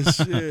 Fuck it.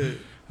 Shit.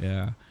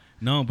 Yeah.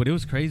 No, but it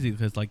was crazy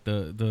because like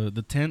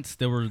the tents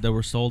they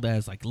were sold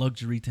as like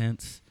luxury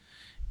tents,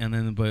 and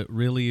then but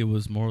really it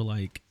was more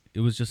like it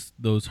was just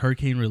those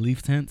hurricane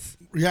relief tents.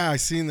 Yeah, I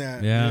seen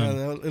that. Yeah. It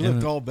And looked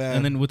then- all bad.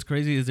 And then what's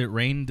crazy is it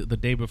rained the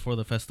day before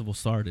the festival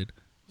started.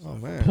 oh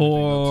man.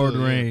 Poured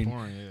Yeah, rain.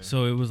 pouring, yeah.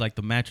 So it was like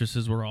the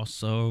mattresses were all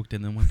soaked,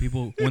 and then when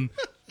people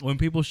when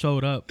people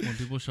showed up,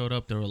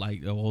 they were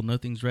like, "Oh, well,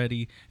 nothing's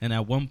ready." And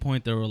at one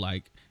point, they were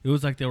like, it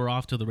was like they were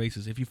off to the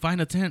races. If you find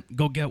a tent,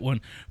 go get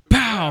one.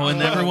 Pow!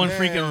 And Oh, everyone man.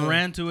 freaking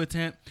ran to a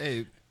tent.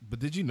 Hey, but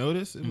did you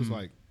notice it was Mm.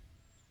 like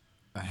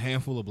a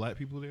handful of black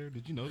people there?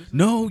 Did you notice? that?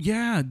 No,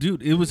 yeah,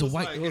 dude, it was a was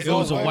white, like- it it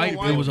was a was white,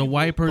 all it was a white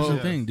white people. person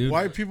Yes. thing, dude.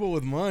 White people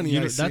with money. You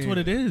know, I that's seen. what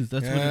it is.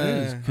 That's what it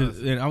is. Yeah. 'Cause-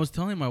 and I was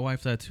telling my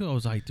wife that too. I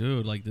was like,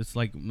 dude, like this,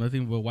 like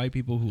nothing but white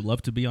people who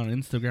love to be on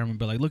Instagram and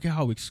be like, look at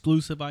how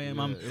exclusive I am.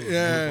 I'm it was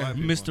Yeah. black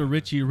people Mr. on there.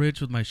 Richie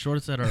Rich with my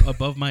shorts that are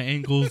above my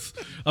ankles.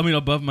 I mean,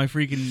 above my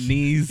freaking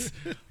knees.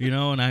 You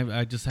know, and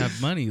I just have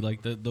money.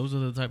 Like those are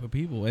the type of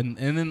people. And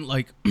then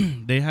like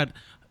they had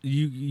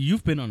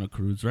you've been on a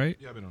cruise, right?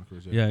 Yeah, I've been on a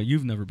cruise. Yeah,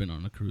 you've never been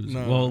on a cruise.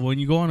 No. Well, when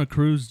you go on a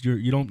cruise,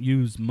 you don't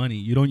use money.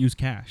 You don't use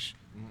cash.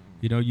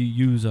 You know, you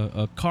use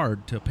a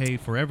card to pay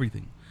for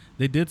everything.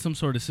 They did some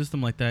sort of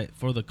system like that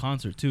for the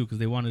concert too, because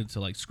they wanted to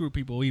like screw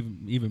people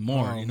even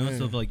more. Oh, you know,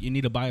 so man. like you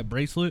need to buy a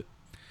bracelet,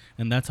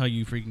 and that's how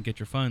you freaking get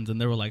your funds.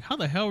 And they were like, "How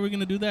the hell are we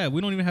gonna do that?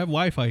 We don't even have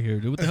Wi-Fi here,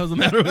 dude. What the hell's the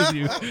matter with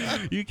you?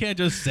 You can't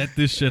just set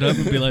this shit up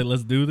and be like,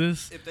 let's do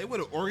this." If they would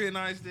have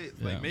organized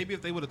it, like Yeah. maybe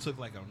if they would have took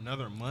like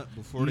another month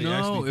before they No,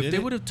 actually if did they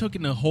it. would have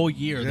taken a whole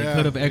year, they Yeah,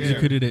 could have yeah.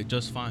 executed it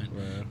just fine.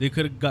 Right. They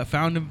could have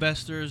found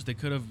investors. They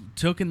could have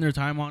taken their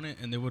time on it,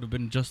 and they would have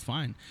been just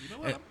fine. You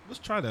know what? Let's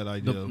try that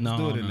idea. Let's no,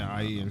 do it in no, the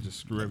no, IE no. and just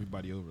screw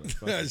everybody over. Like,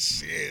 fuck it.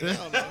 Shit. I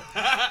don't know.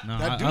 No,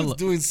 That dude's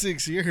doing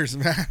 6 years,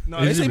 man. No,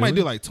 Is they it say he might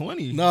really? do like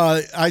 20.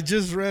 No, I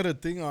just read a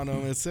thing on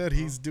him. It said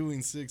he's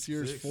doing 6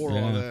 years Six? for all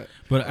Yeah. that.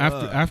 But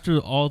after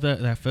all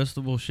that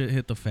festival shit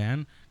hit the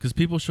fan, because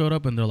people showed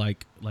up and they're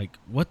like,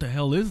 what the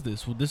hell is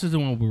this? Well, this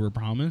isn't what we were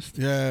promised.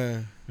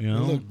 Yeah. You know,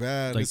 It looked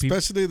bad. like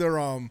Especially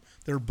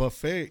their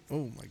buffet.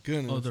 Oh my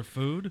goodness. Oh, their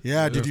food.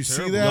 Yeah, did They're you see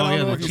terrible. that? Oh I yeah,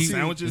 don't know the if you cheese, seen-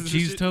 sandwiches the and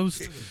cheese shit?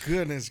 toast.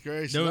 Goodness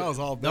gracious. That was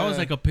all bad. That was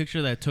like a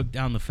picture that took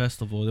down the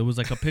festival. There was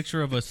like a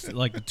picture of us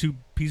like 2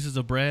 pieces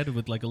of bread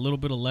with like a little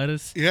bit of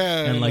lettuce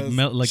yeah, and like that's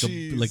melt like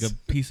cheese.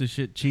 a piece of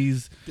shit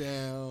cheese.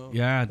 Damn.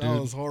 Yeah, that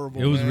dude. was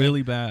horrible. It was man.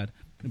 really bad.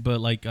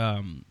 But like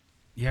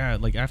yeah,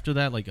 like after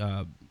that, like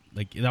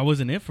that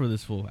wasn't it for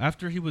this fool.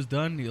 After he was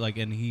done, he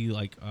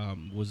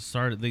was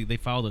started. They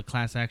filed a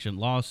class action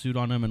lawsuit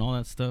on him and all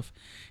that stuff.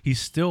 He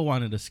still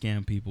wanted to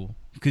scam people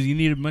because he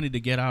needed money to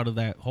get out of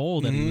that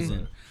hole that he was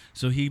in.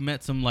 So he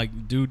met some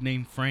like dude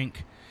named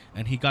Frank,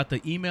 and he got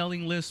the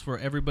emailing list for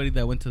everybody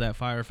that went to that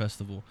fire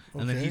festival.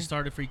 And then he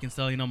started freaking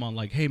selling them on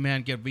like, hey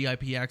man, get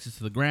VIP access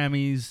to the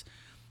Grammys.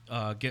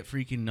 Get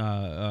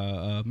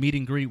freaking meet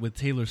and greet with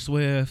Taylor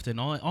Swift and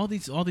all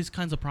these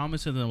kinds of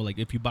promises. And like,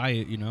 if you buy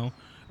it,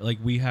 like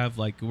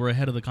we're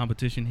ahead of the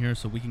competition here,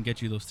 so we can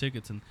get you those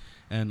tickets.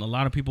 And a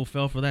lot of people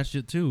fell for that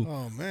shit too.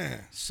 Oh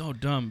man, so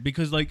dumb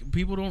because like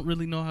people don't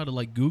really know how to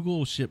like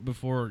Google shit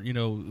before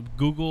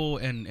Google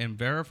and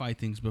verify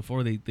things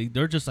before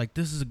they're just like,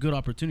 this is a good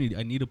opportunity.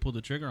 I need to pull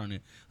the trigger on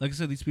it. Like I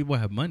said, these people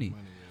have money.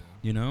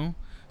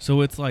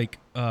 So it's like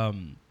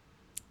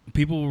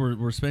people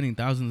were spending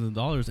thousands of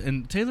dollars,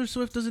 and Taylor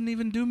Swift doesn't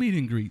even do meet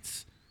and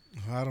greets.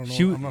 I don't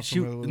know. I'm not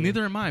familiar with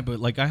neither am I, but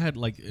like I had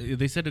like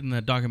they said it in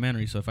that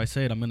documentary, so if I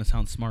say it, I'm gonna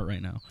sound smart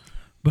right now.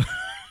 But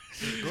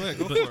go ahead,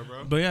 go for it,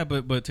 bro. But yeah,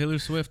 but Taylor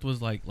Swift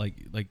was like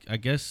I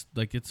guess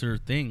like it's her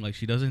thing. Like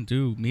she doesn't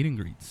do meet and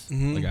greets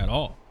like at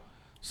all.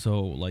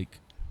 So like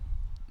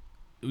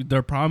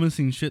they're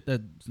promising shit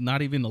that's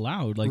not even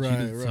allowed. Like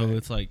so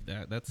it's like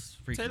that's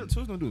freaking. Taylor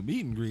Swift don't do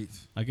meet and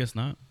greets. I guess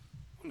not.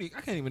 I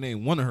can't even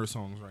name one of her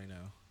songs right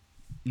now.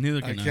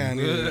 Neither can I. Can't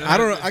either. I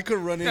don't know. I could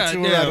run into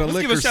her at a let's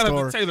liquor give a shout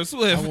store. out to Taylor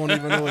Swift. I won't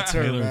even know it's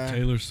her, man.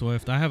 Taylor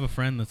Swift. I have a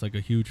friend that's like a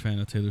huge fan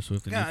of Taylor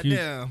Swift.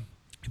 And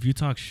if you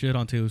talk shit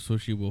on Taylor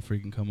Swift, she will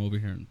freaking come over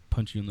here and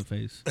punch you in the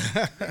face.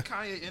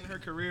 Kanye in her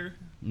career?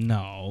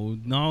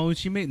 No,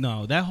 she made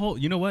that whole.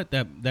 You know what?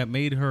 That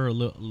made her a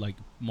little like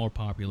more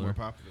popular. More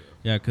popular.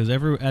 Yeah, because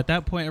at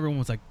that point everyone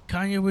was like,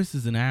 Kanye West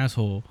is an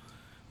asshole.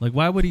 Like,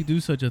 why would he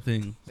do such a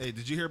thing? Hey,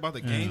 did you hear about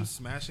the game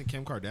smashing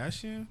Kim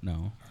Kardashian?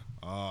 No.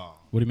 Oh.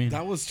 What do you mean?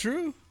 That was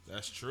true?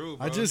 That's true,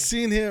 bro. I just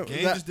seen him.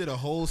 Game just did a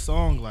whole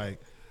song like,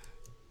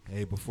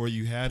 hey, before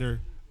you had her,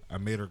 I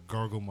made her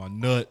gargle my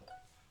nut.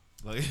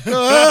 Like,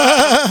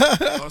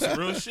 that's some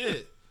real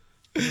shit.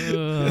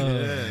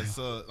 Yeah,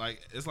 so,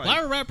 like, it's like. A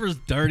lot of rappers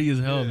dirty as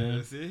hell,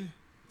 man. See?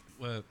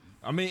 What?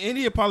 I mean, and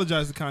he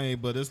apologized to Kanye,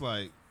 but it's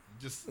like,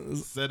 just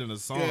said in a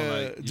song,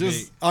 like,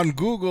 just on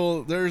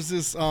Google, there's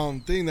this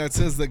thing that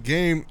says the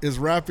game is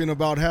rapping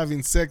about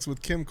having sex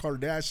with Kim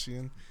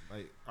Kardashian.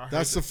 Like,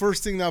 that's the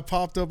first thing that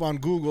popped up on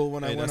Google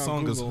when I went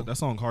on Google. That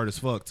song hard as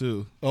fuck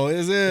too. Oh,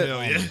 is it?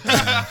 Hell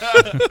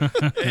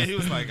yeah. And he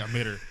was like, I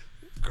made her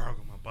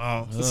gargle my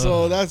balls.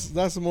 So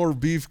that's more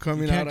beef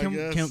coming out, I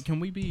guess. Can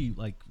we be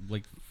like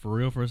for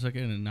real for a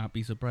second and not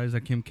be surprised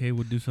that Kim K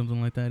would do something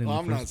like that in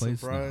the first place? I'm not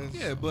surprised.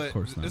 No, yeah, but of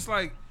course not. It's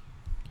like,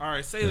 all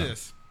right, say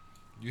this.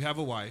 You have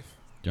a wife.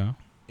 Yeah.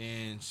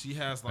 And she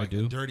has like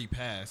a dirty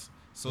past.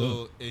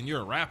 So, and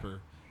you're a rapper.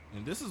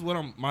 And this is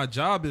what my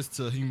job is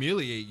to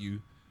humiliate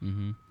you.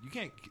 Mm-hmm. You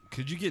can't.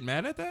 Could you get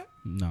mad at that?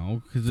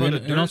 No, because for the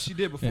dirt she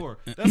did before.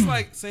 That's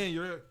like saying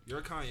you're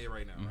Kanye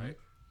right now, right?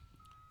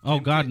 Oh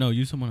Kim God, K, no!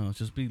 You someone else.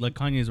 Just be like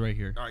Kanye's right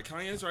here. All right,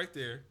 Kanye's right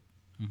there,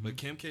 but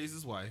Kim K's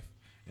his wife,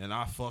 and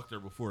I fucked her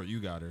before you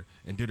got her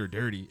and did her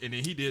dirty, and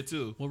then he did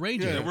too. Well, Ray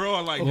J. And we're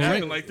all like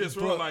acting like this.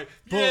 We're all like,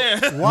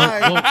 yeah.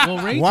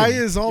 Why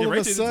is all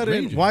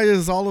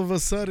of a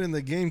sudden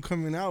the game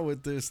coming out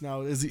with this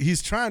now?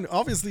 He's trying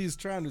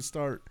to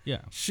start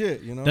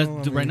shit, you know?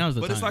 Right now is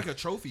the time. But it's like a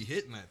trophy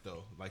hitting that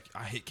though. Like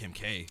I hit Kim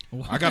K.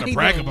 I gotta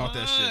brag about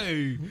that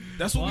shit.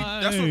 That's what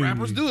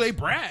rappers do. They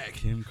brag.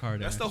 Kim Kardashian.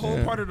 That's the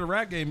whole part of the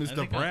rap game is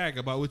to brag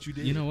about what you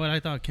did. You know what? I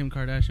thought Kim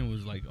Kardashian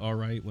was like all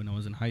right when I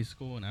was in high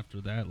school, and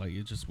after that, like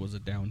it just was a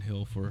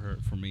downhill for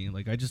me.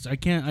 Like I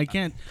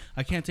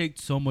can't take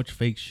so much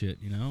fake shit.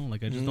 You know,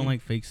 like I just don't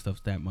like fake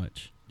stuff that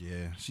much.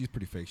 Yeah, she's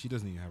pretty fake. She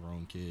doesn't even have her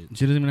own kid.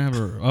 She doesn't even have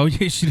her. Oh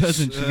yeah, she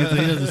doesn't. She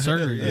has a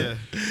surgery. Yeah.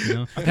 You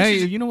know? Hey,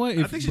 you know what?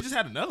 I think she just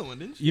had another one,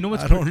 didn't she? You know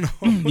what's? I don't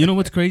know. You know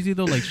what's crazy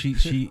though? Like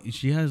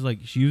she has like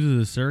she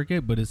uses a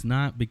surrogate, but it's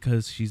not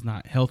because she's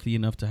not healthy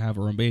enough to have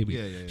her own baby.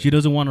 Yeah. She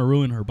doesn't want to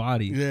ruin her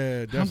body.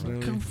 Yeah,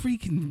 definitely. I'm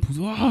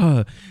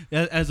freaking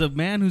as a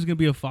man who's gonna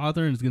be a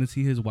father and is gonna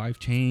see his wife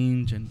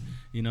change and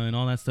and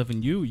all that stuff,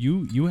 and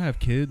you have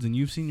kids and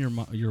you've seen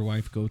your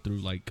wife go through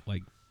like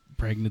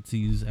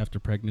pregnancies after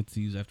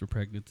pregnancies after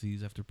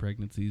pregnancies after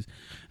pregnancies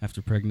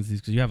after pregnancies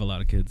because you have a lot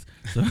of kids.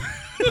 So.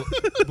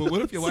 but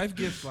what if your wife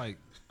gets like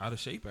out of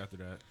shape after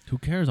that? Who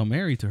cares? I'm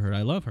married to her.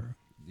 I love her.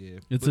 Yeah,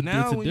 but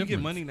now when you get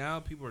money now,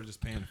 people are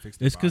just paying to fix.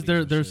 It's because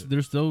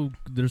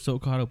they're so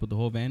caught up with the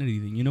whole vanity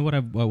thing. You know what I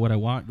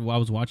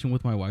was watching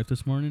with my wife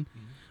this morning.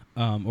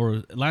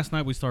 Or last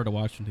night we started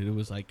watching it. It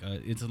was like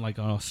it's like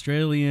an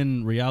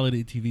Australian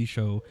reality TV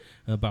show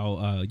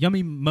about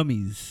yummy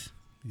mummies.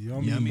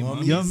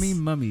 Yummy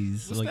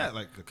mummies. What's that?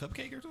 Like a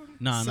cupcake or something?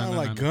 No, sound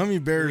like gummy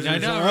bears. I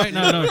know, right?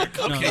 No,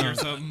 cupcake or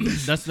something.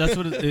 That's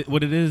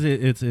what it is.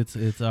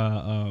 It's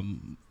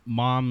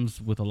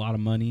moms with a lot of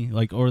money,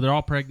 like, or they're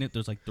all pregnant.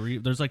 There's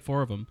like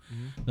 4 of them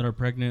that are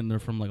pregnant, and they're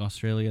from like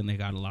Australia, and they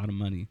got a lot of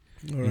money.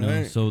 You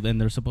know? So then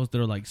they're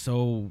like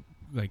so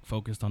like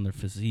focused on their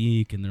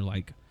physique, and they're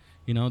like,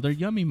 You know, they're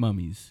yummy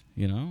mummies.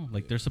 You know,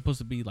 like they're supposed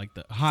to be like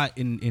the hot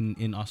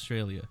in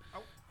Australia.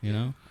 You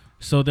know.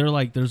 So they're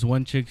like, there's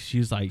one chick,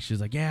 she's like,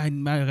 yeah, I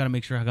gotta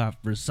make sure I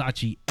got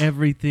Versace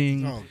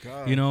everything, Oh,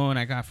 God. you know, and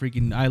I got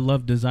freaking, I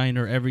love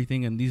designer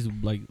everything, and these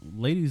like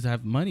ladies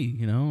have money,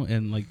 you know,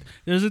 and like,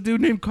 there's a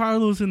dude named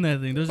Carlos in that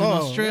thing. There's an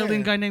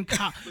Australian guy named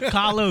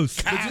Carlos.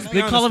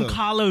 They call him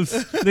Carlos.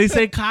 They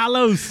say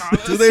Carlos.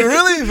 Do they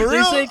really? For They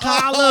real? say Oh,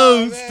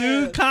 Carlos, man. dude, I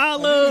need to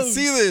Carlos.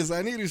 see this.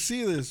 I need to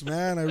see this,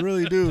 man. I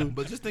really do.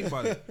 But just think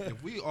about it.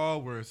 If we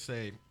all were,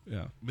 say,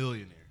 Yeah.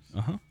 millionaires,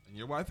 Uh-huh. and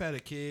your wife had a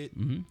kid,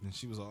 and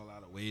she was all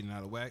out of weight and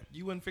out of whack,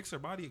 you wouldn't fix her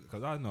body?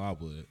 Because I know I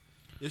would.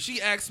 If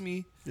she asked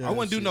me, Yeah, I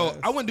wouldn't do she no. asked.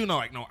 I wouldn't do no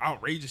like no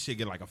outrageous shit.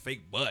 Get like a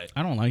fake butt.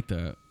 I don't like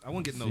that. I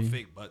wouldn't get no See?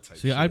 fake butt type.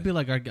 See, shit. I'd be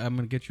like, I'm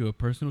gonna get you a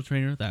personal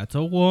trainer. That's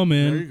a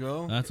woman. There you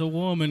go. That's a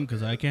woman,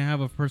 because I can't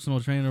have a personal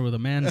trainer with a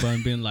man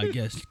bun being like,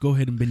 yes, go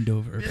ahead and bend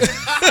over.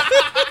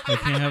 I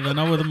can't have that.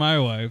 Not with my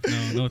wife.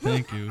 No,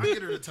 thank you. I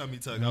get her a tummy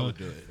tuck. I would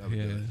do it. I would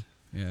do it.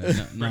 Yeah.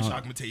 Breast No.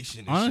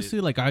 augmentation. And Honestly,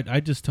 shit. like I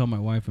just tell my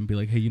wife and be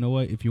like, hey, you know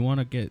what? If you want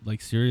to get like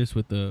serious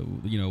with the,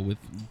 you know, with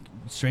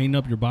straightening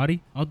up your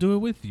body, I'll do it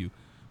with you.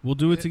 We'll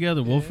do it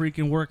together. We'll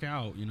freaking work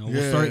out. You know,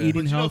 we'll start Yeah.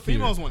 eating But you know, healthier.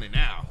 females want it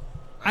now.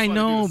 That's I why they do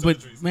know, the but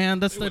surgeries. man,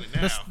 They want it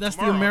now. that's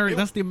the Tomorrow. They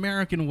That's the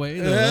American way.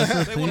 Though. That's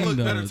the They wanna thing, look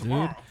better though,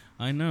 tomorrow. dude.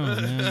 I know,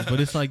 man. But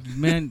it's like,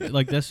 man,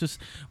 like that's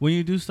just when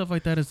you do stuff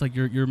like that. It's like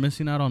you're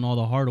missing out on all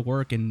the hard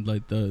work and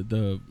like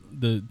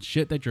the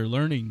shit that you're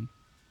learning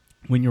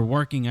when you're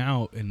working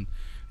out. And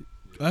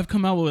I've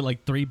come out with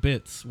like 3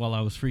 bits while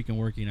I was freaking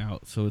working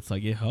out, so it's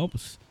like it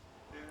helps,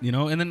 you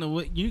know. And then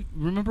you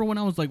remember when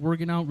I was like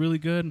working out really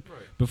good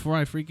before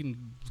I freaking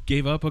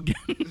gave up again?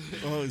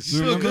 Oh, You shit.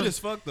 look remember? good as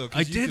fuck though. 'cause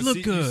I you did can look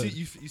see, good.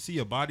 You see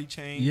your body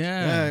change.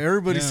 Yeah, Yeah,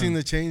 everybody's yeah. seen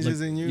the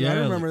changes in you. I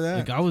remember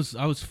that. Like I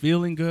was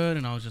feeling good,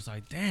 and I was just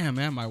like, damn,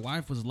 man, my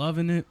wife was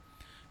loving it,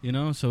 you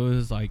know. So it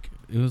was like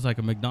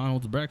a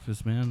McDonald's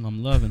breakfast, man.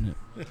 I'm loving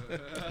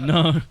it.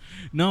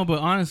 no, but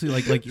honestly,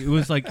 like it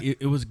was like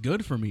it was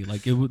good for me.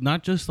 Like it was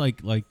not just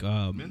like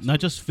not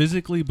just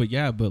physically, but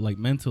like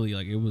mentally,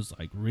 like it was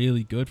like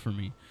really good for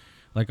me.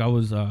 Like I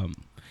was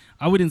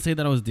I wouldn't say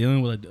that I was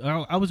dealing with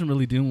I wasn't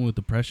really dealing with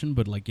depression,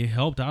 but like it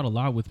helped out a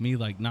lot with me,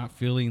 like not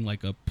feeling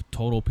like a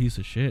total piece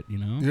of shit, you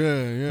know.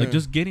 Yeah. Like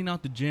just getting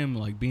out the gym,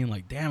 like being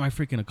like, damn, I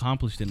freaking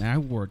accomplished it. And I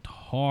worked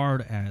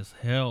hard as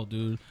hell,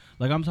 dude.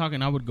 Like I'm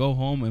talking, I would go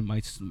home and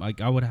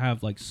I would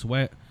have like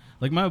sweat.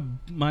 Like my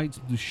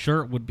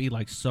shirt would be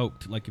like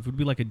soaked. Like it would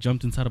be like it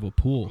jumped inside of a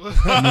pool.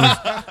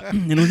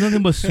 And it was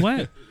nothing but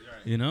sweat.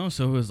 You know,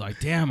 so it was like,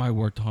 damn, I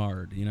worked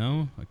hard. You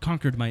know, I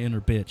conquered my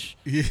inner bitch.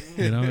 Yeah.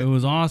 You know, it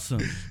was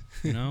awesome.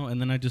 You know, and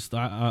then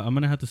I'm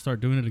gonna have to start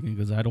doing it again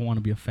because I don't want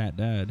to be a fat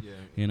dad. Yeah.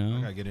 You know,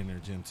 I gotta get in there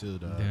gym too,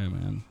 dog. yeah,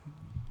 man.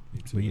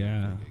 Me too, But man. yeah.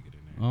 I gotta get in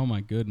there. Oh my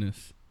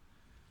goodness.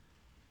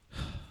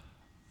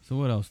 So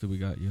what else do we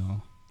got,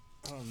 y'all?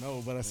 I don't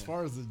know, but as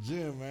far as the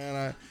gym,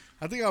 man,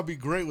 I think I'll be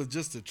great with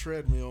just a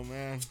treadmill,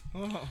 man.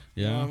 Oh.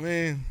 You know Yeah, what I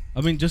mean?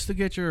 I mean, just to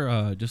get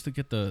your just to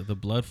get the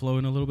blood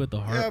flowing a little bit, the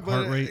heart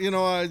rate. you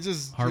know, I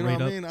just, Heart you know rate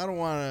what I up. mean? I don't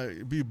want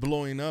to be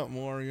blowing up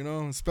more, you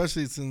know,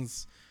 especially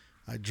since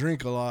I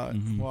drink a lot.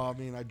 Mhm. Well, I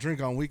mean, I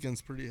drink on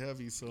weekends pretty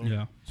heavy, so.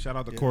 Yeah, Shout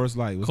out to Yeah. Coors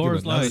Light. Let's Coors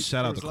give another Light.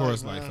 shout out to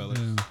Coors Coors Light, Light, man. fellas.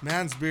 yeah.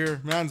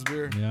 Man's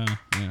beer.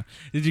 Yeah.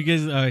 Did you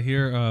guys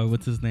hear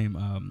what's his name?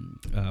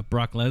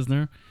 Brock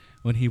Lesnar,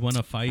 when he won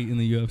a fight in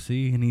the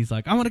UFC, and he's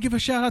like, I want to give a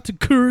shout out to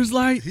Coors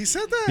Light. He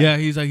said that? Yeah,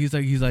 he's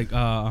like,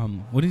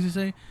 what did he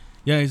say?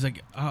 Yeah, he's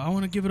like, I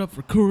want to give it up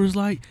for Coors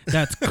Light.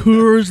 That's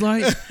Coors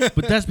Light,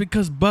 but that's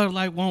because Bud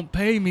Light won't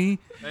pay me.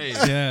 Hey,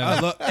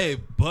 Yeah. Hey,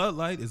 Bud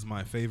Light is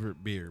my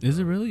favorite beer. Is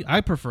bro. it really?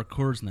 I prefer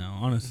Coors now,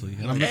 honestly.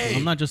 And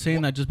I'm not just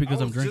saying that just because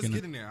I I'm was drinking just it.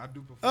 getting there. I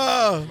do prefer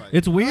Oh. Coors Light.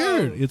 It's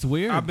weird. It's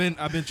weird. I've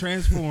been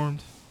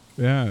transformed.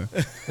 Yeah,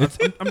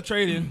 I'm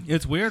trading.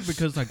 it's weird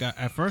because like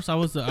at first I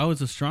was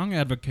a strong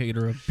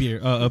advocator of beer,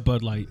 of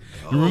Bud Light.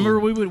 Remember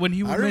when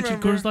he would I mention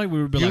remember. Coors Light,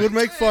 we would be You like, would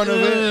make fun of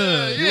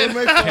it. You would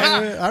make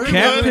fun of it. I remember.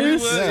 cat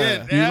piss.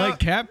 Yeah. You like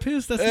cat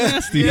piss? That's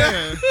nasty.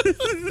 Yeah.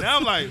 Now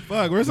I'm like,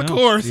 fuck. Where's the No.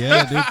 Coors?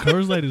 Yeah, dude,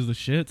 Coors Light is the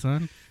shit,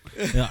 son.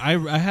 Yeah,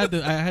 I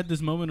had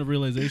this moment of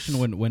realization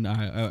when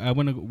I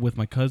went with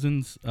my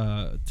cousins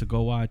to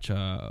go watch.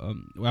 I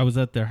was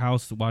at their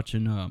house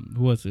watching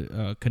who was it?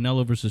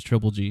 Canelo versus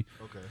Triple G.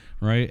 Okay.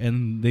 Right,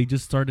 and they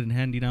just started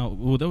handing out.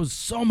 Well, there was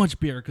so much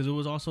beer because it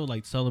was also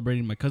like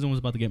celebrating. My cousin was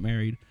about to get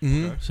married,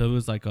 Mhm. so it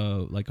was like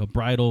a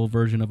bridal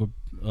version of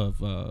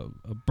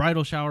a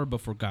bridal shower, but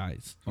for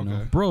guys. You know,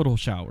 Okay. bridal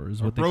shower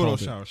is what they Brodo called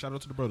shower. Shout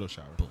out to the Brodo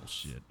shower. it.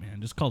 Bullshit,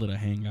 man. Just called it a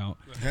hangout.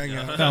 Hang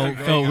on. Felt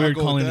I'll weird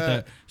go calling with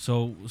it that.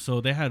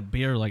 So they had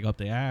beer like up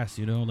the ass,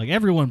 you know. Like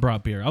everyone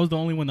brought beer. I was the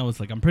only one that was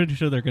like, I'm pretty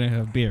sure they're gonna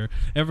have beer.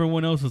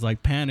 Everyone else was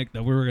like panicked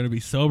that we were gonna be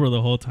sober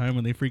the whole time,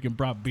 and they freaking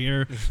brought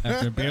beer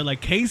after beer,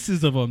 like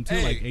cases of them too,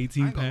 like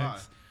 18 I ain't gonna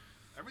packs.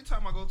 lie. Every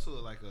time I go to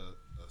like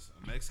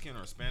a Mexican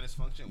or a Spanish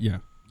function, Yeah.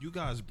 You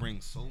guys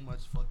bring so much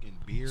fucking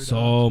beer.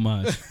 So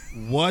much.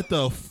 What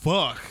the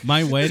fuck?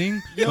 My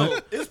wedding. Yo,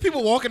 there's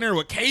people walking there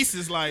with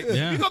cases. Like,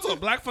 Yeah. you go to a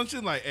black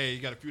function, like, hey,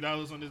 you got a few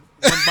dollars on this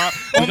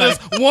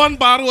one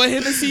bottle of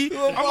Hennessy.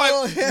 I'm bottle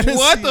like, of Hennessy,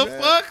 what the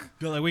man. fuck?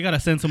 They're like, we gotta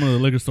send someone to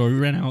the liquor store. We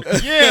ran out.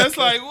 Yeah, it's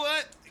like,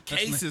 what?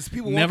 Cases.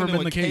 People Never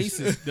walking been there the with case.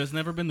 cases There's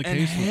never been the and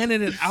case.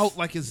 handing it out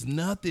like it's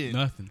nothing.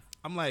 Nothing.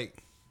 I'm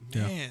like,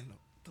 Yeah. man,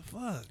 what the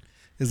fuck?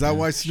 Is that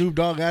why Snoop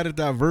Dogg added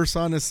that verse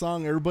on his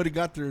song? Everybody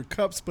got their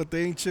cups, but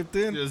they ain't chipped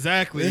in.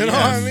 Exactly. You know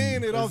yes. what I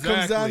mean? It all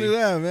comes down to Exactly.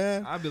 that,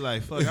 man. I'd be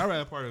like, fuck, I'd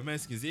rather part of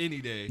Mexicans any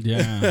day.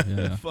 Yeah,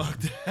 yeah. Fuck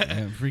that.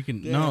 Yeah,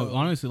 freaking Yeah. no.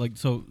 Honestly, like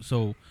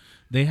so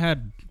they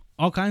had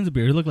all kinds of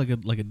beer. It looked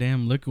like a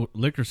damn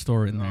liquor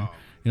store in there. Oh.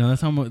 You know,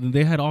 that's how much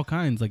they had all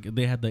kinds. Like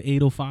they had the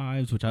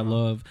 805s, which I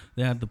love.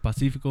 They had the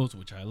Pacificos,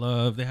 which I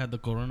love. They had the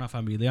Corona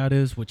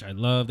Familiares, which I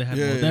love. They had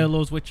Yeah,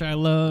 Modelos, which I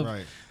love.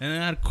 Right. And they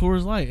had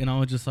Coors Light, and I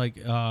was just like,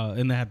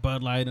 and they had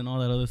Bud Light and all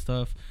that other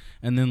stuff.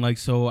 And then like,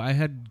 so I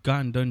had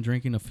gotten done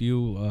drinking a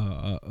few.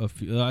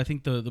 I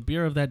think the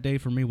beer of that day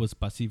for me was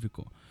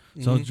Pacifico.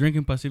 So I was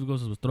drinking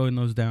Pacificos, I was throwing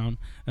those down,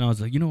 and I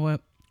was like, you know what?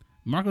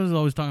 Marcos is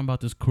always talking about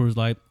this Coors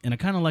Light, and I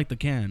kind of like the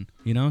can,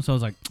 you know? So I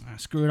was like,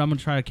 screw it, I'm going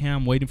to try a can.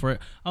 I'm waiting for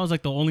it. I was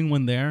like the only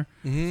one there,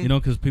 you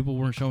know, because people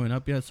weren't showing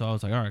up yet. So I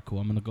was like, all right, cool.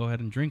 I'm going to go ahead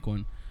and drink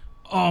one.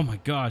 Oh, my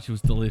gosh, it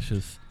was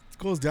delicious. It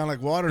goes down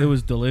like water. It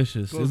was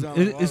delicious. Goes down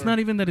like It's water. not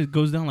even that it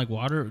goes down like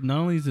water. Not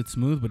only is it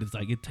smooth, but it's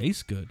like it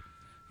tastes good,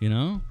 you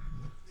know?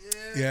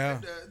 Yeah.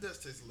 It does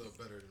taste a little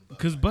better than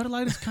Because Bud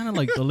Light is kind of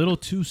like a little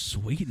too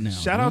sweet now.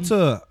 Shout out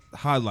to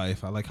High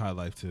Life. I like High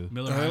Life too.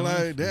 Miller I High Life.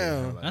 like,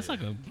 damn. That's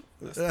like a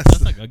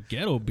That's like a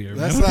ghetto beer.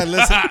 that's man.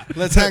 like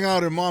let's hang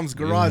out in mom's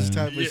garage Yeah.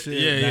 type of Yeah, shit.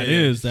 yeah,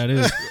 That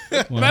is.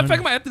 Matter of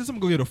fact, after this, I'm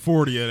gonna get a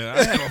 40 of that.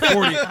 I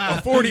have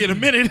a 40 in a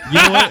minute.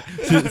 You know what?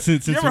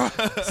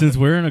 Since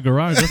we're in a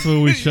garage, that's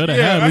what we should have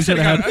had. We should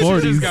have had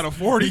 40s. Just got a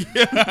 40.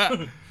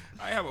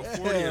 I have a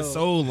 40 in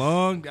so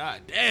long.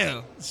 God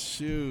damn.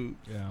 Shoot.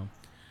 Yeah.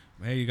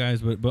 Hey, you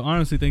guys, but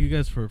honestly, thank you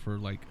guys for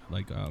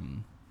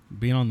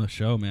being on the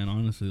show, man.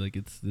 Honestly, like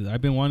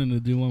I've been wanting to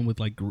do one with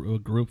like a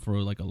group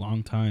for like a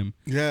long time,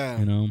 Yeah.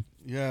 you know.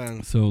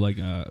 Yeah. So like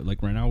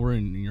right now we're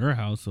in your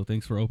house, so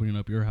thanks for opening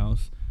up your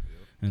house.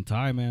 And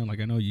Ty, man, like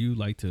I know you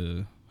like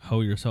to hoe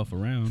yourself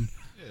around.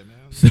 Yeah,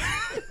 man.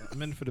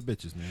 I'm in for the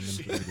bitches, man. I'm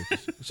in for the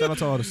bitches. Shout out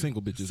to all the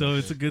single bitches. So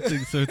it's a good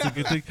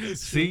thing.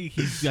 See,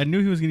 I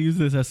knew he was gonna use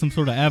this as some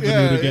sort of avenue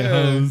Yeah, to get yeah.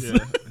 hoes. Yeah.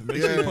 Make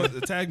sure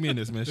you tag me in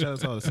this, man. Shout out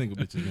to all the single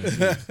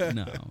bitches, man.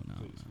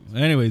 No.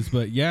 Anyways,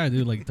 but yeah,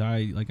 dude, like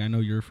Ty, like I know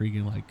you're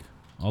freaking like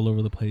all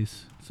over the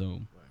place.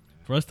 So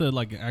for us to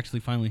like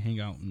actually finally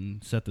hang out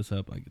and set this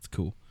up, like it's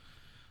cool.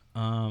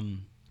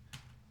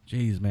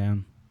 Jeez,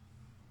 man.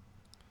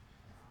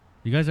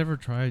 You guys ever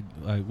tried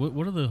like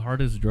what are the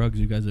hardest drugs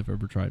you guys have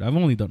ever tried? I've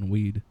only done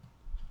weed.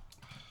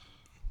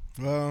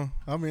 Well,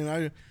 I mean,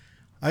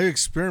 I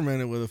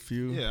experimented with a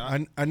few. Yeah,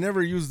 I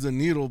never used the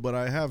needle, but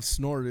I have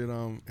snorted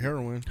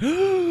heroin.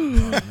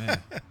 Oh, man.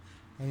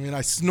 I mean,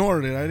 I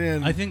snorted. I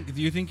didn't.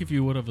 Do you think if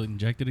you would have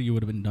injected it, you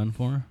would have been done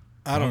for?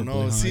 I don't know.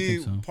 Probably, huh? I See,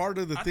 think so. part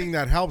of the thing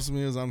that helps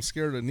me is I'm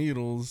scared of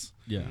needles.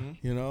 Yeah.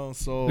 You know,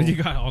 so But you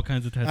got all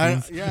kinds of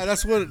tattoos. yeah,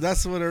 that's what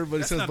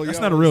everybody says. But That's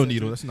yeah, not a real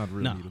needle. That's not a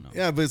real No, needle. no.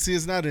 Yeah, but see,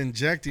 it's not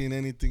injecting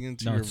anything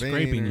into No, your it's vein.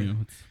 scraping or- you.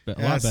 It's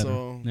a Yeah, lot better.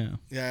 so- Yeah.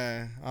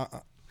 Yeah.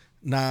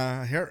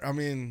 Nah. I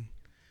mean,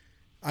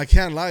 I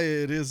can't lie.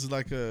 It is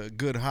like a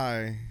good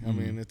high. I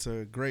mean, it's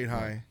a great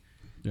high.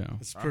 Yeah.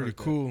 It's I pretty heard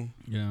that. cool.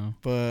 Yeah.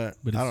 But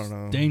But it's I don't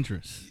know.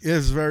 dangerous.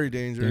 It's very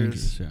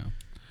dangerous. Yeah.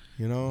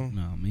 You know.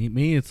 No,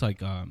 me, it's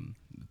like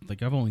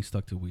I've only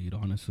stuck to weed,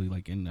 honestly.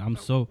 Like, and I'm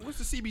so. Where's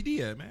the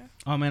CBD at, man?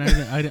 Oh man,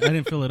 I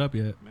didn't fill it up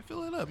yet. Man,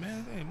 fill it up,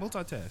 man. Hey,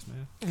 multitask,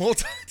 man.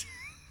 Multi-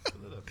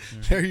 Fill it up.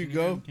 There you Can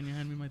go. Can you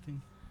hand me my thing?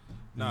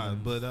 Nah,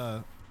 but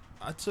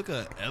I took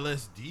a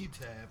LSD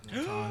tab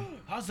one time.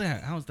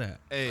 How's that?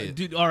 Hey,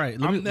 Dude. All right.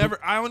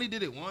 I only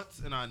did it once,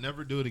 and I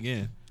never do it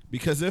again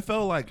because it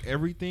felt like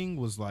everything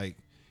was like,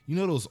 you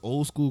know, those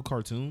old school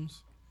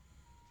cartoons,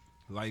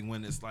 like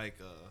when it's like,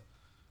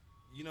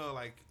 you know,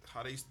 like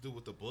how they used to do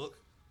with the book.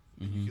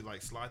 And you could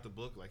like slide the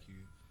book, like you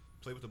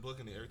play with the book,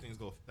 and then everything's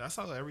go. That's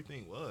how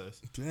everything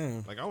was.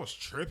 Damn. Like I was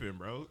tripping,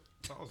 bro.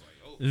 I was like,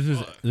 oh, This is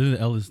fuck.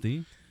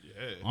 LSD.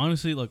 Yeah.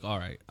 Honestly, like, all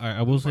right.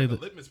 I will It's say like a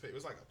that. litmus paper. It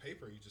was like a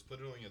paper. You just put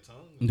it on your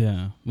tongue.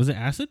 Yeah. Was it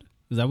acid?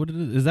 Is that what it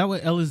is? Is that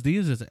what LSD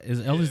is? Is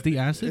LSD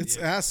acid? It's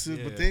acid,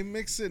 Yeah. but they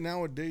mix it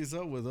nowadays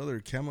up with other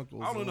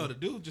chemicals. I don't know. The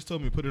dude just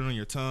told me put it on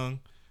your tongue,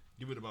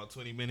 give it about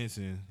 20 minutes,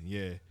 and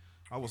yeah,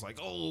 I was like,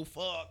 oh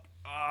fuck,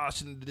 I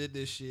shouldn't have did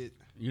this shit.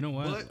 You know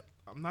what? But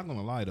I'm not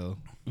gonna lie though,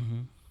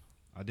 Mm-hmm.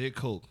 I did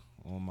coke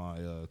on my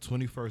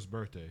 21st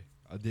birthday.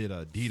 I did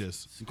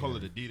Adidas. We call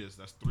it Adidas.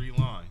 That's 3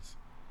 lines.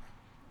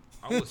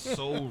 I was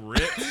so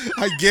ripped.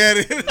 I get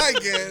it.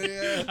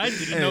 Yeah. I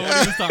didn't know what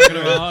he was talking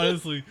about,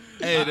 honestly.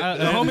 Hey, the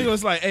homie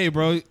was like, "Hey,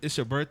 bro, it's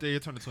your birthday. You're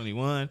turning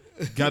 21.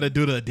 Got to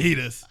do the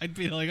Adidas." I'd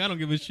be like, I don't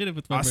give a shit if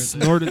it's my I birthday.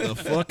 snorted the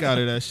fuck out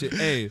of that shit.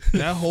 Hey,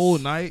 that whole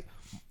night,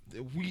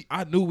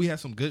 I knew we had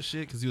some good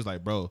shit because he was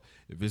like, bro,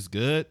 if it's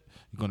good,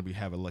 you're gonna be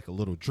having like a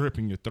little drip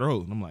in your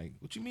throat. And I'm like,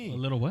 what you mean? A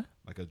little what?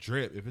 Like a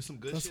drip. If it's some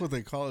good That's shit. what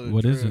they call it.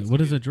 What is it?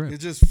 What is a It drip?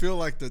 just feel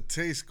like the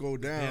taste go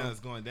down. Yeah, it's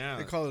going down.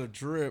 They call it a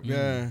drip.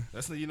 Yeah.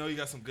 That's you know you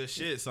got some good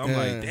shit. So I'm Yeah.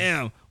 like,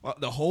 damn. Well,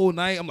 the whole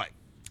night I'm like,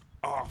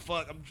 oh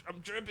fuck, I'm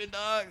dripping,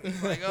 dog.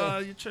 It's like, oh,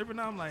 you tripping?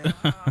 I'm like,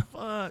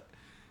 fuck.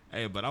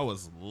 Hey, but I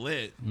was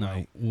lit. No,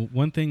 Like,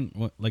 one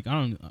thing, like I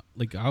don't,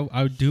 like I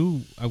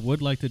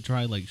would like to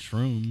try like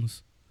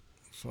shrooms.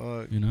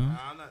 Fuck. You know?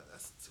 nah,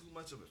 that's too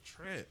much of a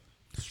trip.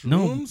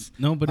 Shrooms?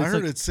 No, but I it's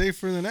heard like, it's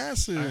safer than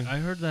acid. I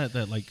heard that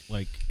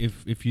like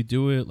if you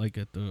do it like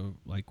at the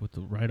like with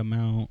the right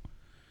amount,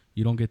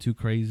 you don't get too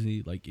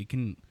crazy. Like it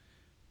can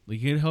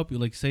help you.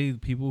 Like say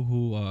people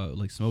who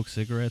like smoke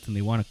cigarettes and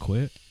they want to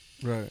quit.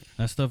 Right.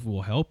 That stuff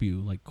will help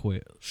you like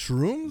quit.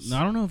 Shrooms? No,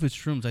 I don't know if it's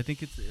shrooms. I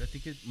think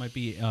it might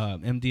be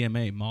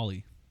MDMA,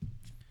 Molly.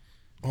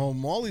 Oh,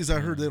 Molly's I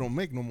heard they don't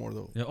make no more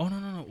though. Yeah. Oh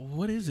no.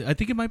 What is it? I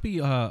think it might be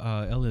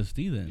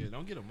LSD then. Yeah,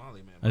 don't get a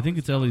Molly, man. I think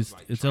it's Molly's LSD.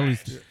 like It's trash.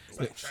 LSD. It's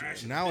like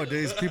trash.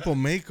 Nowadays people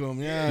make them.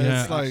 Yeah,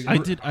 Yeah, it's like I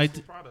did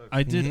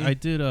Mhm. I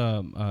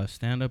did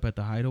stand up at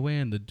the Hideaway,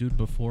 and the dude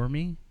before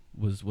me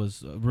was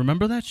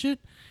remember that shit?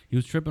 He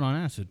was tripping on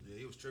acid. Yeah,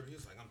 he was tripping. He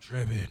was like, I'm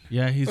tripping.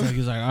 Yeah, he's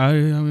like I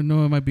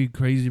know I might be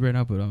crazy right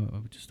now, but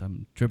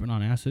I'm tripping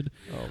on acid.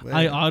 Oh, man.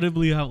 I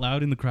audibly out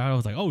loud in the crowd, I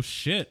was like, oh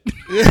shit.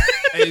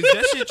 Hey, is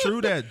that shit true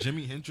that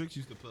Jimi Hendrix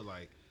used to put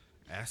like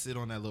acid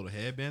on that little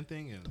headband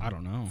thing? And I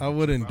don't know. I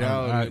wouldn't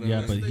doubt it. yeah,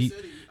 man. but They he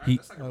said he-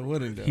 that's like a I rumor.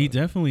 wouldn't doubt he it.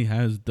 definitely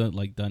has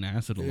done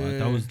acid a lot. Yeah.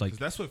 That was like 'Cause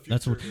that's what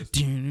that's what Future is.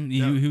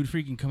 he would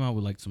freaking come out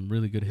with like some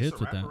really good There's hits a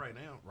with rapper that.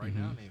 right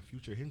now named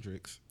Future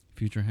Hendrix.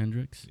 Future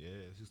Hendrix. Yeah,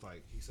 it's just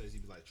like he says he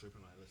be like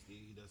tripping on LSD.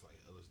 He does like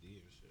LSD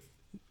and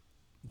shit.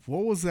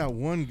 What was that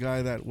one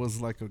guy that was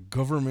like a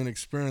government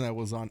experiment that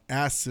was on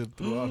acid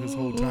throughout his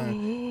whole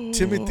time?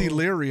 Timothy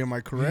Leary, am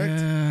I correct?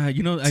 Yeah,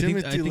 you know,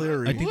 Timothy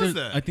Leary. I think Who is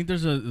there's that? I think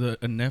there's a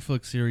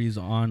Netflix series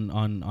on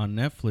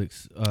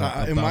Netflix it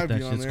about might that be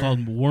shit. on It's there.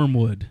 called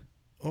Wormwood.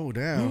 Oh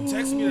damn!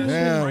 Text me that shit.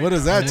 Damn, right what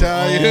does now. that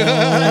tell you?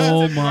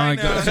 Oh Text it my right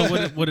now. god! So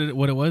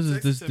what it was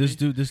is Text it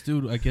to this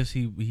dude I guess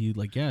he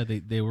like yeah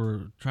they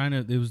were trying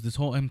to, there was this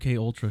whole MK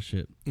Ultra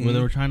shit where they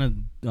Mhm. were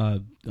trying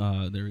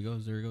to there he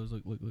goes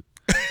look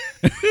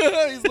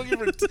he's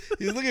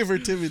looking for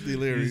Timothy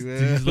Leary, he's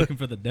man. looking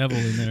for the devil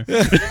in there.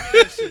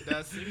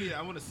 That shit,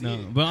 I want to see No,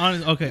 it. but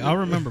honest, okay, I'll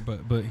remember.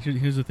 But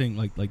here's the thing,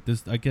 like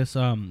this, I guess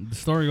the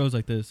story goes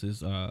like this: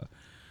 is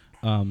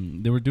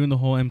they were doing the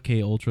whole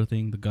MK Ultra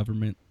thing, the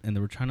government, and they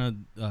were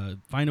trying to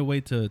find a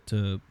way to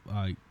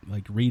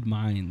like read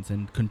minds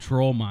and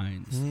control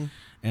minds, Mhm.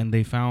 and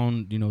they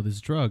found this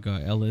drug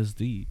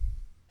LSD.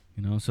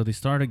 So they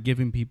started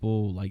giving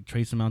people like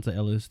trace amounts of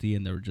LSD,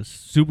 and they were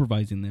just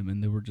supervising them,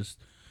 and they were just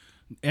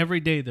every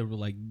day they were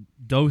like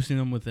dosing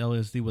them with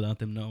LSD without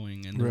them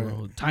knowing, and they were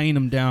Right. tying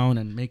them down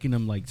and making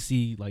them like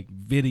see like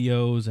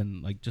videos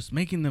and like just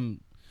making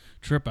them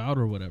trip out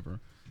or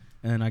whatever.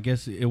 And I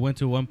guess it went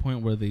to one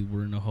point where they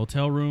were in a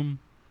hotel room,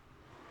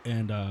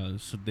 and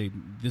so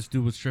this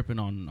dude was tripping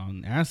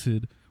on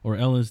acid or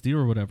LSD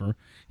or whatever.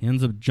 He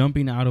ends up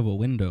jumping out of a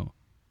window.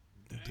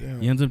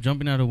 Damn. He ends up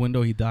jumping out a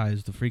window. He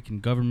dies. The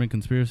freaking government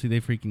conspiracy. They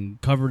freaking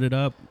covered it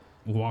up,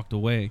 walked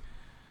away,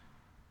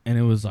 and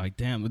it was like,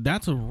 damn,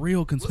 that's a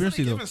real conspiracy Wasn't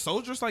he though. giving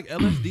soldiers like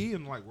LSD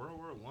in like World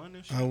War One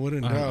and shit? I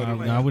wouldn't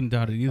doubt it. I wouldn't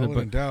doubt it I either.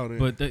 wouldn't doubt it.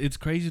 But it's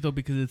crazy though,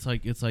 because it's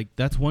like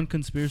that's one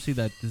conspiracy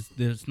that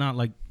there's not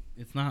like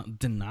it's not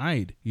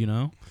denied.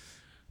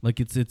 Like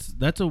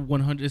that's a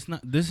 100. It's not.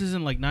 This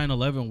isn't like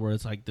 9/11 where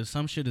it's like there's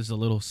some shit is a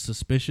little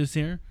suspicious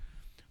here,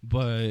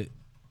 but.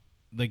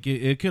 Like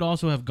it could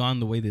also have gone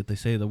the way that they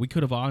say, that we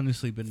could have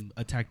honestly been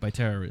attacked by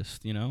terrorists,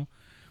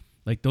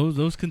 like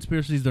those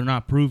conspiracies, they're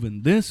not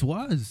proven. This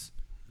was,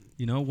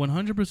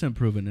 100%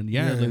 proven. And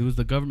yeah, Yeah. it was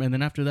the government. And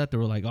then after that, they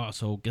were like, oh,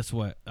 so guess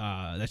what?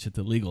 That shit's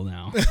illegal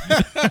now.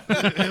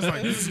 It's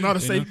like, this is not a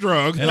safe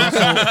drug. And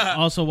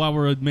also while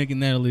we're making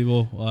that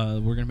illegal,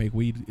 we're going to make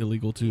weed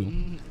illegal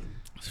too.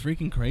 It's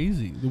freaking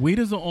crazy. The weed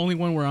is the only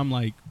one where I'm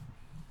like,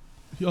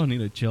 y'all need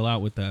to chill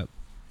out with that.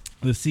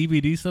 The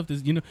CBD stuff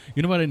is, you know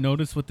what I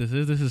noticed what this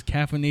is? This is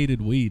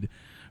caffeinated weed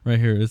right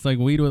here. It's like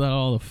weed without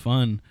all the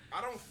fun. I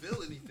don't feel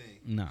anything.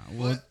 Nah,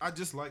 well, But I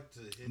just like to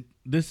hit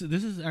this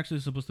is actually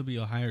supposed to be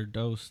a higher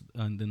dose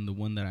than the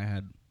one that I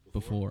had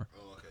before.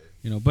 Oh,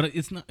 okay. But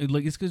it's not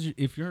like it's because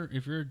if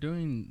you're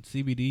doing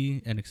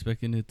CBD and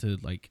expecting it to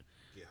like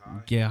Get high.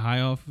 get high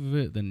off of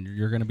it, then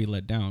you're gonna be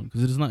let down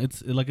because it's not.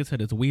 It's like I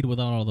said, it's weed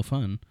without all the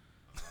fun.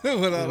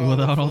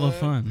 without all the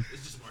fun.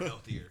 It's just more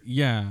healthier.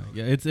 Yeah.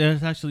 It's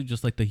actually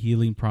just like the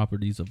healing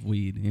properties of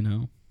weed,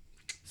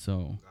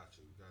 So Got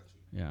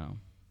you. yeah.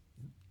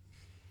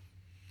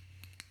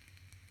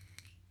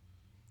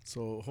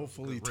 So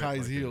hopefully Good rip Ty's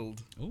right there.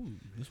 healed. Oh,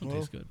 this one Well,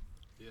 tastes good.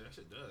 Yeah, that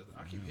shit does.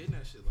 I keep hitting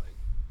that shit like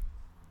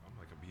I'm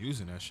like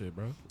abusing that shit,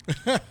 bro.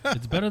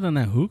 It's better than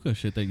that hookah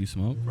shit that you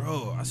smoke.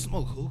 Bro, I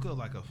smoke hookah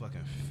like a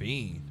fucking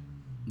fiend.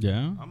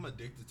 Yeah. I'm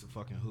addicted to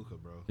fucking hookah,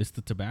 bro. It's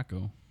the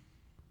tobacco.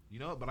 You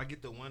know, but I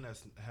get the one that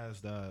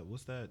has the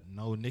what's that?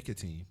 No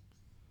nicotine.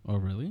 Oh,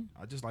 really?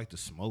 I just like to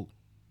smoke.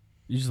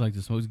 You just like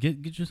to smoke?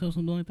 Get yourself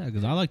something like that,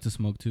 because I like to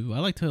smoke too. I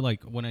like to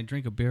when I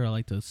drink a beer, I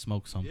like to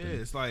smoke something. Yeah,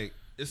 it's like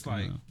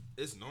Yeah.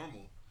 it's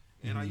normal.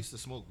 And I used to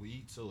smoke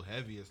weed so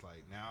heavy. It's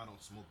like now I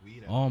don't smoke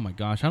weed. Oh my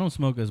gosh, I don't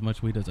smoke as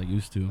much weed as I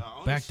used to. No, I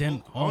only Back then.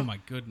 smoke- Oh my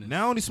goodness.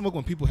 Now I only smoke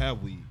when people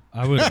have weed.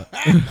 I would.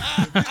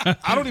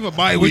 I don't even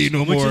buy weed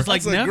no which more. is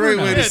like That's a never great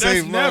now. way Yeah, to that's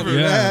save never. money.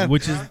 Yeah, man.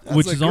 which is That's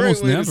which a is great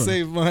almost way never. to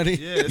save money.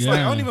 yeah, it's like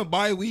I don't Yeah. even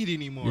buy weed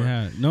anymore.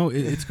 Yeah, no,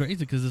 it's crazy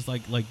because it's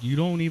like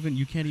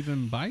you can't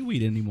even buy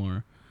weed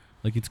anymore.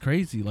 Like it's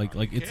crazy. Like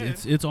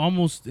it's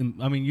almost.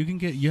 I mean,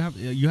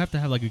 you have to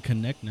have like a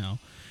connect now,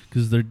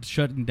 because they're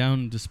shutting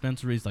down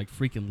dispensaries like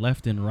freaking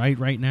left and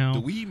right now. The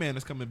weed man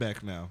is coming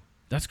back now.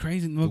 That's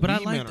crazy. The But I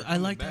weed men liked are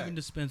coming having back.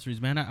 dispensaries,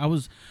 man.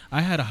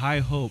 I had high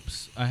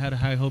hopes. I had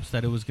high hopes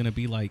that it was gonna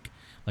be like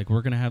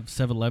we're gonna have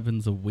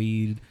 7-Elevens of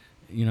weed.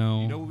 You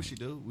know. You know what we should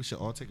do? We should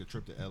all take a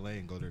trip to LA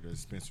and go to the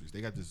dispensaries.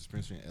 They got this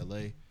dispensary in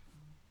LA.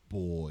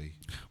 Boy.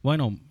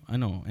 Well, I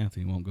know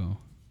Anthony won't go.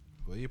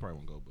 Well, you probably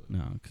won't go, but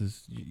No,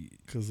 because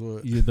Cause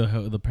what? you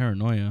the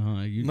paranoia,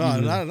 huh?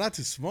 No, not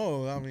to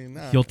smoke. I mean,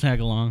 nah. He'll tag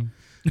along.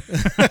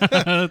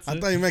 I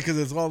thought you meant because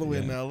it's all the way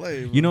in Yeah.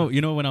 L.A. You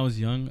know, when I was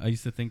young, I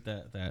used to think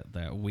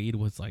that weed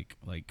was like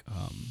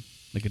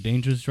a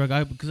dangerous drug.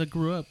 Because I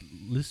grew up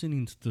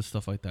listening to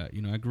stuff like that.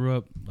 You know, I grew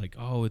up like,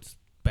 oh, it's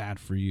bad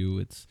for you.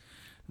 It's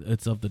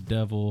of the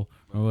devil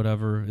or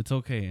whatever. It's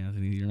okay,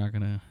 Anthony. You're not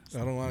gonna. I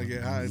don't want to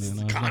get high. It's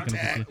No, it's not gonna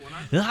contact.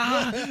 be-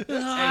 Hey,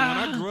 when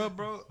I grew up,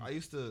 bro, I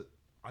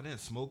didn't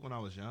smoke when I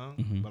was young,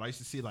 Mhm. but I used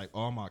to see like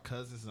all my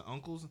cousins and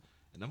uncles,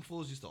 and them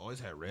fools used to always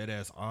have red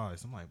ass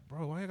eyes. I'm like,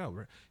 bro, why you got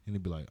red? And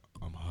they'd be like,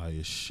 I'm high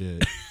as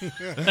shit.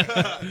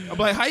 I'm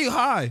like, how you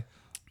high?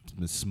 I've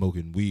been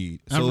smoking weed.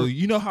 So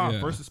you know how I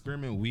Yeah. first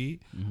experimented with weed?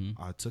 Mhm.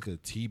 I took a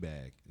tea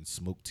bag and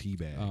smoked tea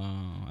bag.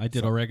 I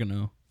did So-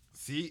 oregano.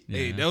 See, Yeah.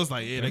 hey, that was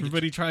like, yeah,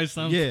 Everybody tries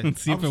something. yeah. And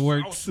see if it I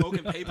was works.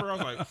 smoking paper. I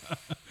was like,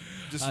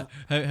 just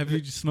Have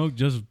you smoked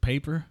just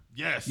paper?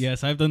 yes,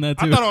 Yes, I've done that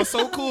too. I thought I was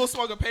so cool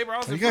smoking paper. I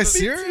was Are you in front guys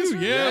of me serious? too.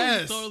 man?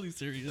 Yes. I'm totally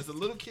serious. As a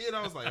little kid,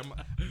 I was like,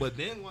 but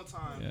then one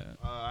time, Yeah.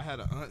 I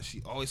had an aunt.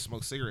 She always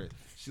smoked cigarette.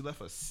 She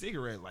left a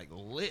cigarette like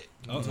lit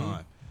one Uh-oh.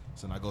 time.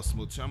 So then I go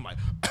smoke. I'm like,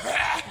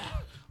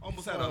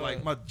 almost had a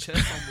like my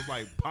chest almost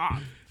like pop.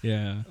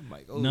 Yeah. I'm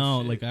like, oh No,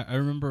 shit. like I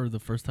remember the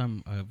first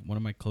time one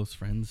of my close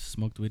friends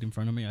smoked weed in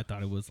front of me. I thought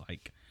he was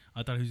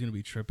gonna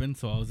be tripping,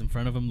 so I was in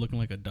front of him looking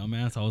like a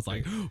dumbass. I was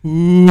like,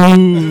 ooh.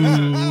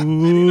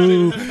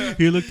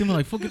 He looked at me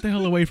like, "Fuck, get the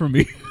hell away from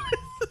me!"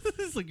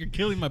 It's like you're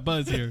killing my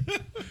buzz here.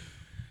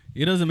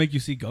 It doesn't make you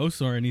see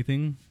ghosts or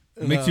anything.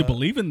 It makes you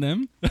believe in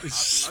them. I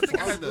think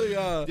I had Possibly, the.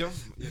 Yeah,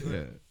 go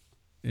ahead.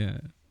 Yeah.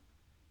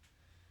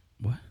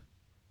 What?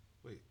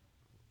 Wait,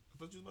 I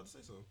thought you was about to say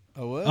something.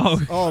 Oh, what?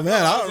 Oh. Oh,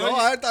 man, I don't know.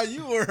 I thought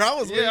you were. I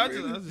was Yeah, I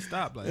waiting. just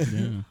stopped. Like,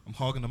 Yeah. I'm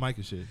hogging the mic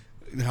and shit.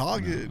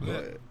 Hog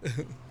it.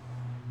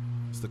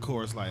 It's the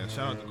chorus light.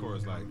 Shout out the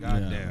chorus light.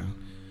 God Yeah. damn.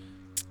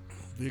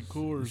 Big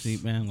course. See,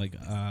 man,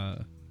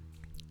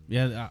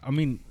 yeah, I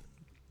mean,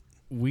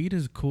 weed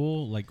is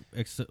cool. Like,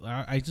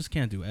 I just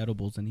can't do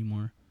edibles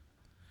anymore.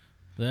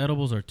 The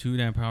edibles are too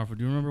damn powerful.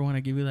 Do you remember when I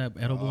gave you that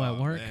edible at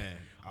work? Man,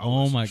 I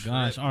Oh was my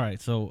gosh! tripping. All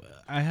right, so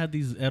I had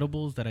these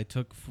edibles that I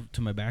took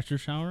to my bachelor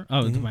shower.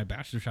 Oh, to my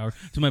bachelor shower,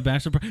 to my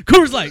bachelor party.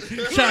 Coors Light.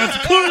 Shout out to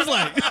Coors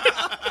Light.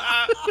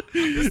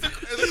 The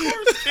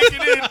chorus is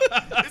kicking in.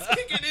 It's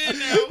kicking in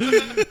now.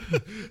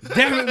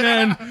 Damn it,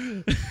 man!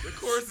 The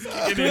chorus is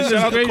kicking in. Goodness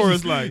Shout out to gracious.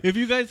 chorus light. If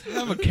you guys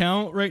have a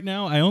count right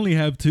now, I only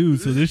have 2,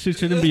 so this shit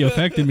shouldn't be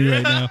affecting me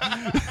right now.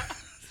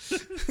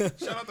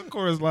 Shout out to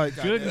chorus light.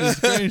 Goodness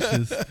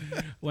gracious!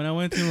 When I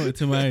went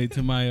to my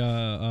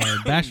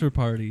bachelor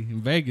party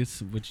in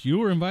Vegas, which you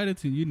were invited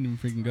to, you didn't even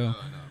freaking go.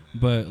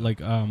 But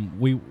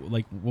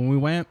when we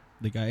went,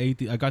 like I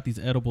got these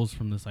edibles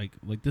from this like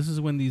this is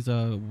when these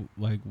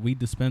like weed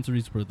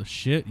dispensaries were the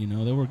shit. You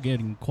know, they were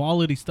getting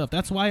quality stuff.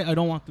 That's why I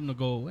don't want them to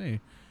go away,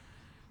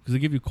 because they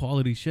give you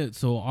quality shit.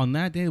 So on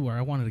that day where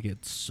I wanted to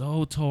get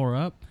so tore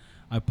up,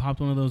 I popped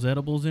one of those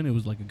edibles in. It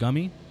was like a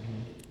gummy.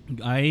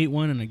 I ate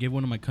one and I gave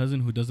one to my cousin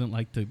who doesn't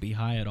like to be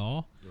high at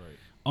all. Right.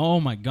 Oh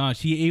my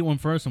gosh, he ate one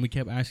first and we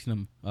kept asking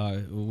him.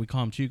 We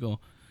call him Chico.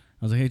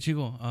 I was like, "Hey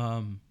Chico,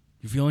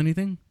 you feel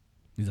anything?"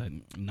 He's like,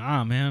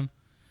 "Nah, man."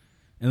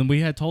 And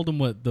we had told him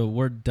what the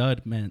word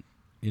 "dud" meant.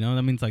 You know,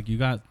 that means like you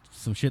got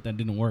some shit that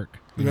didn't work.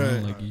 You know,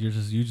 Right. like you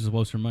just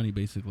lost your money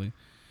basically.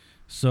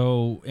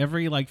 So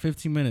every like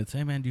 15 minutes,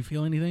 "Hey man, do you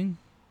feel anything?"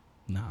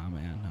 "Nah,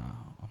 man, no."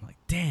 I'm like,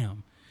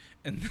 "Damn."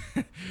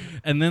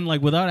 And then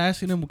like without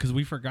asking him, because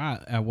we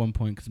forgot at one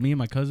point, because me and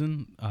my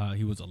cousin,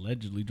 he was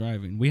allegedly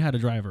driving. We had a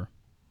driver.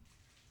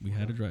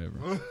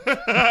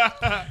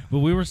 But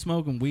we were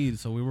smoking weed,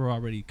 so we were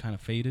already kind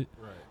of faded.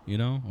 Right. You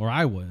know, or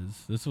I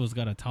was. This was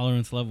got a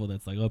tolerance level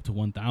that's like up to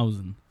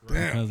 1,000. My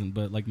Damn. cousin,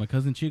 but like my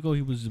cousin Chico,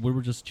 we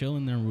were just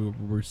chilling there. We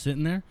were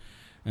sitting there,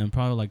 and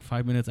probably like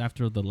 5 minutes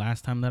after the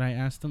last time that I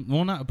asked him,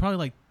 well, not probably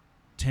like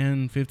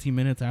 10, 15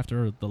 minutes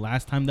after the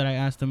last time that I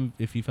asked him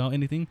if he felt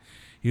anything,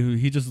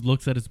 he just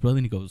looks at his brother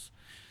and he goes,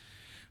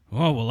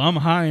 "Oh, well, I'm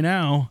high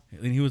now."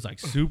 And he was like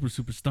super,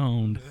 super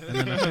stoned. And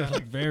then I was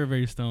like very,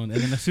 very stoned.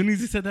 And then as soon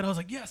as he said that, I was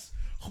like, yes.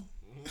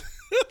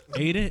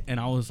 Ate it. And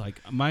I was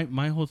like,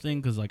 my whole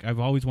thing, because like I've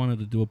always wanted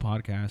to do a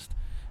podcast.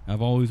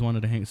 I've always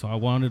wanted to hang. So I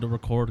wanted to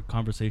record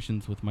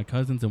conversations with my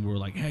cousins. And we were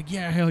like, heck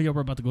yeah, hell yeah,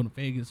 we're about to go to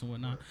Vegas and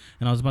whatnot.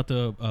 And I was about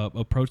to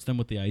approach them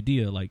with the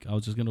idea. Like I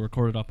was just going to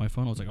record it off my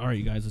phone. I was like, all right,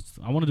 you guys,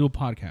 I want to do a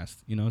podcast.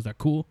 You know, is that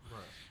cool?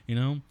 Right. You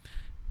know?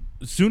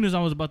 As soon as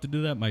I was about to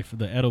do that,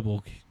 the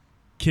edible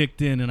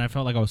kicked in and I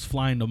felt like I was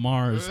flying to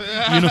Mars.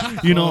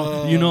 You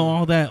know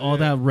all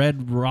that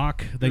red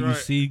rock that you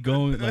see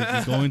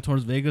going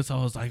towards Vegas. I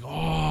was like,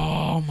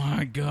 oh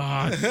my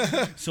god.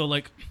 So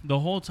like the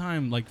whole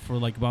time, like for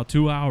like about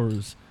 2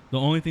 hours, the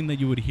only thing that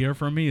you would hear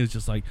from me is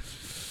just like,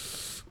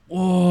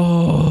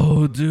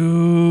 whoa,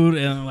 dude.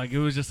 And like it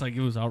was just like,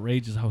 it was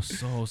outrageous. I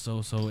was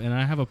so and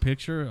I have a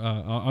picture,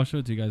 I'll show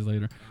it to you guys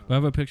later, but I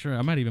have a picture.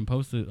 I might even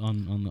post it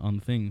on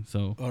the thing.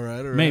 So all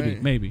right.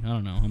 maybe I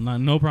don't know, I'm not,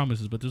 no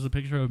promises, but there's a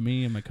picture of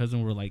me and my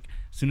cousin. Were like,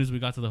 as soon as we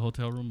got to the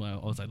hotel room, I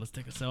was like, let's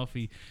take a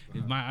selfie.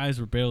 My eyes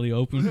were barely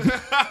open. Looked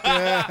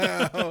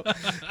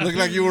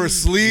like you were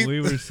asleep. We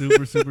were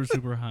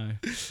super high.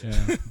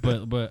 Yeah,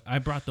 but I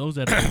brought those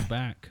edibles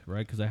back,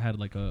 right, because I had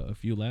like a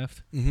few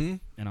left. Mm-hmm.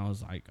 And I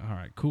was like, all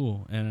right,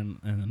 cool. And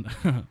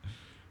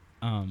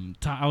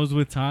I was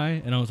with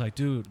Ty, and I was like,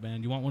 dude,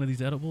 man, you want one of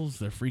these edibles?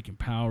 They're freaking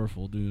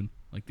powerful, dude.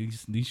 Like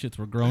these shits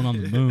were grown on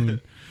the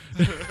moon.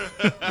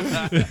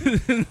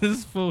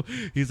 This fool,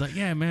 he's like,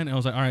 yeah, man. And I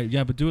was like, all right,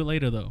 yeah, but do it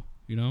later though.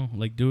 You know,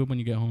 like do it when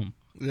you get home.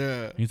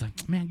 Yeah. And he's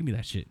like, man, give me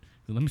that shit.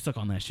 So let me suck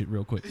on that shit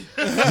real quick.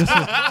 And he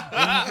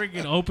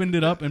freaking opened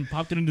it up and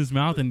popped it in his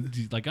mouth, and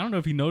like, I don't know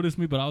if he noticed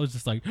me, but I was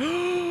just like,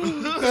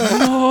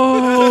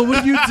 no,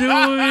 what are you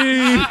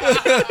doing?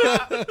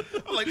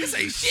 I'm like, this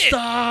ain't shit.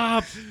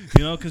 Stop.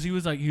 You know, because he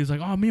was like,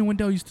 oh, me and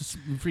Wendell used to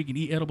freaking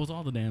eat edibles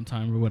all the damn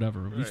time or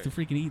whatever. We used to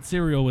freaking eat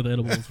cereal with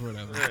edibles or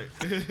whatever.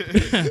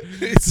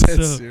 He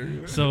said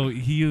cereal. So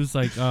he was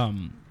like,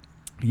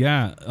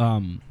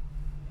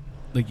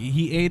 like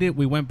he ate it.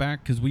 We went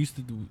back because we used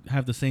to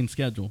have the same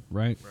schedule,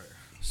 right?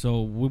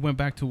 So we went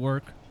back to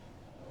work,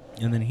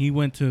 and then he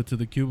went to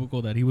the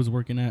cubicle that he was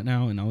working at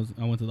now, and I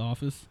went to the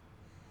office.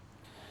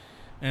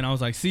 And I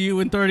was like, see you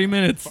in 30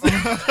 minutes.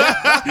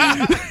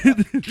 I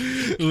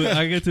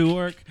get to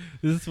work.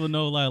 This is for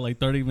no lie. Like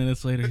 30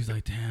 minutes later, he's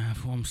like, damn,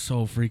 I'm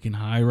so freaking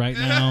high right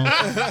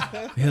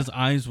now. His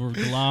eyes were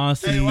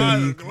glossy.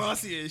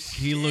 Glossy as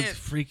shit. He looked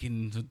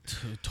freaking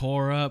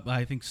tore up.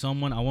 I think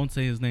someone, I won't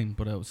say his name,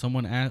 but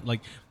someone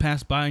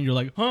passed by, and you're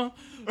like, huh?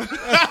 I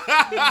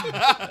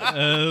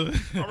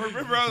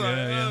remember I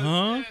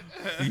was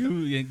huh?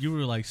 You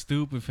were like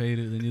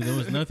stupefated, and there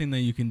was nothing that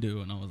you can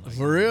do. And I was like,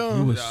 for real?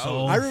 You was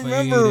so I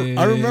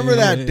remember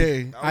that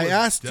day. I was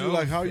asked you dumb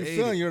like, how you faded.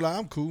 feeling? You're like,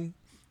 I'm cool.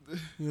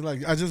 You're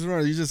like, I just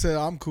remember you just said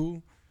I'm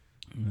cool.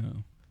 Yeah.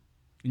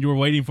 You were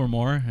waiting for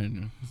more,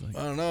 and it was like,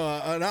 I don't know.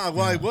 I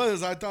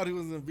thought he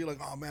was gonna be like,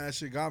 oh man, that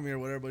shit got me or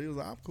whatever. But he was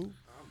like, I'm cool.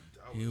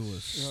 he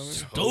was You know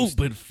what I mean?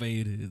 stupid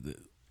faded.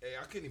 Hey,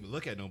 I couldn't even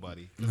look at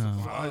nobody. No.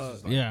 My eyes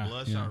was like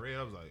bloodshot red.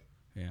 I was like,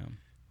 Yeah.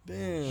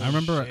 Damn. I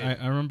remember.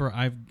 shit. I remember.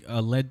 I've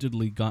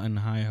allegedly gotten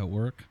high at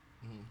work,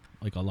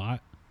 like a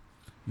lot,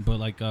 but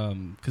like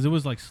because it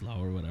was like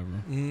slow or whatever.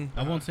 Mhm.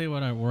 I won't say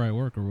where I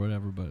work or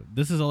whatever, but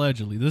this is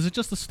allegedly. This is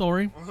just a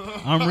story.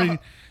 I'm reading.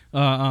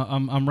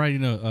 I'm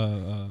writing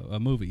a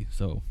movie,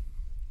 so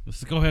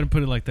let's go ahead and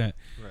put it like that.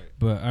 right.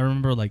 But I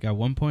remember like at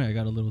one point I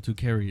got a little too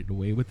carried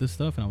away with this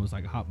stuff, and I was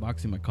like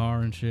hotboxing my car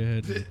and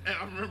shit. And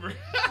I remember.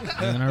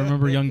 then I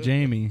remember young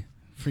Jamie.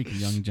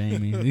 Freaking young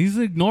Jamie. He's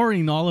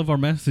ignoring all of our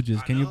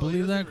messages. Can you know, he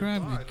believe that doesn't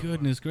crap? reply to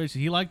Goodness gracious.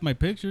 He liked my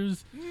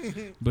pictures,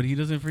 but he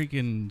doesn't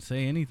freaking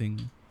say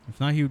anything. If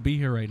not, he would be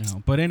here right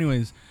now. But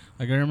anyways,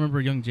 like I remember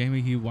young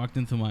Jamie, he walked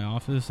into my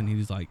office and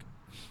he's like,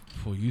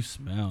 "Well, you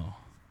smell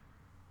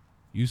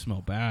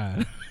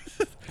bad."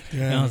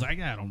 Yeah. And I was like,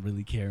 I don't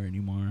really care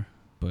anymore.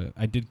 But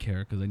I did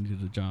care because I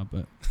needed a job.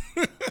 But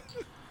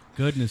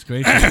goodness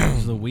gracious, it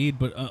was the weed.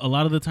 But a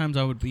lot of the times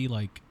I would be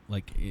like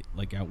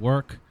at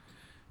work,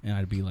 and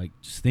I'd be like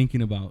just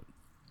thinking about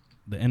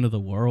the end of the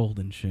world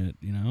and shit,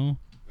 you know?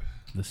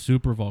 The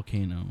super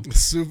volcano.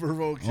 Super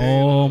volcano.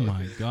 Oh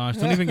my gosh.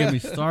 Don't even get me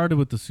started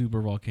with the super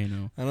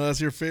volcano. I know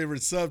that's your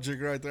favorite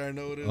subject right there. I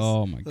know it is.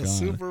 Oh my the god.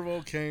 super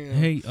volcano.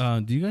 Hey,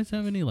 do you guys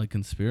have any like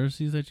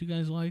conspiracies that you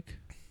guys like?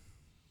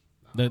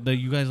 That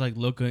you guys like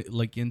look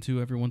like into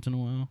every once in a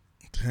while?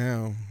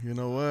 Damn. You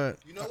know what?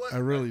 You know what? I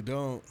really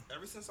don't.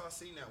 Ever since I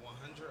seen that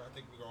 100, I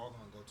think we're all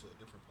gonna go to a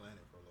different planet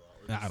for a little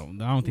while. I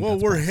don't think Well,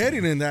 that's we're possible.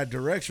 heading in that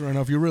direction right now.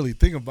 If you really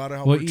think about it,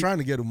 how Well, we're trying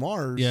to get to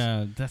Mars.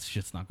 Yeah, that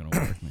shit's not gonna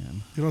work,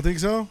 man. You don't think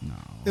so? No.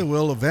 It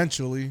will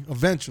eventually.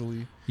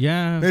 Eventually.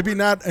 Yeah. Maybe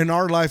not in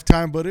our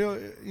lifetime, but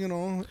it'll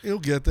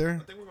get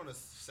there. I think we're gonna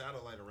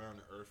satellite around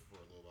the Earth for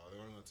a little while.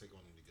 They're gonna take on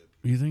any good.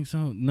 You think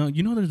so? No,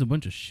 you know there's a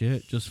bunch of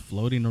shit just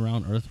floating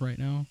around Earth right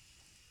now.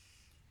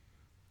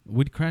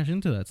 we'd crash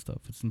into that stuff.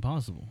 It's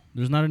impossible.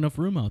 There's not enough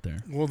room out there.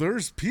 Well,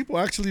 there's people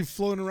actually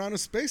floating around a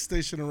space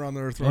station around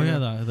the Earth Oh right yeah,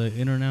 now. the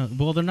internet.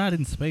 Well, they're not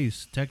in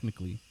space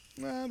technically.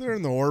 Nah, they're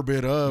in the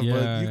orbit of, Yeah,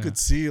 but you yeah. could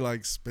see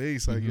like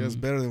space, I guess,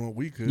 Mhm. better than what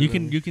we could. You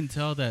can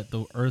tell that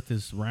the Earth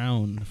is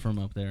round from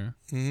up there.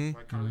 Mm-hmm.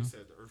 Like Carly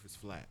said, the Earth is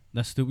flat.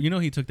 That's stupid. You know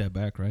he took that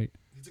back, right?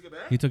 He took it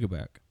back. He took it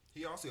back.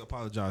 He also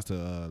apologized to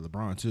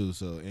LeBron too,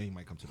 so and he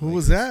might come to. The Who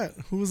was Lakers.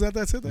 that? Who was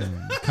that said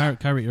that?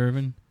 Kyrie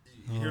Irving.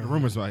 You hear the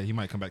rumors about he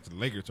might come back to the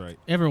Lakers, right?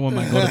 Everyone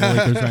might go to the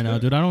Lakers right now,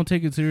 dude. I don't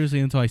take it seriously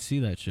until I see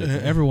that shit.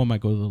 But everyone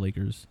might go to the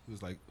Lakers. He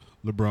was like,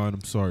 LeBron,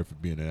 I'm sorry for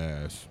being an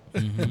ass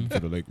Mhm. for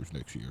the Lakers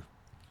next year.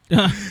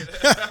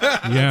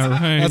 Yeah,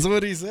 right. That's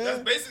what he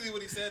said. basically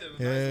what he said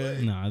in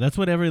Yeah. Nah, that's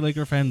what every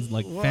Laker fan's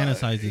like Well,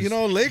 fantasizes. You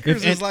know,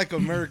 Lakers If- is like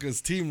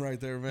America's team right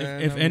there,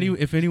 man.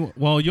 if any,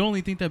 well, you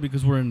only think that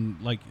because we're in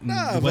like in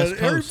nah, the but West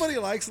Coast. everybody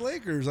likes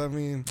Lakers. I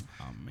mean,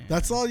 Oh man,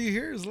 that's all you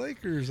hear is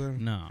Lakers.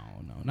 And No,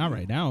 not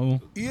right now.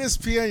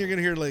 ESPN, you're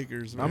gonna hear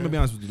Lakers. I'm gonna be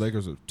honest with you, the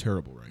Lakers are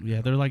terrible right now.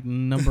 Yeah, they're like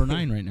number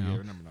 9 right Yeah, now.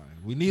 they're number 9.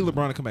 We need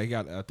LeBron to come back. He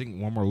got, I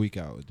think, one more week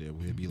out there.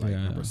 We'll be like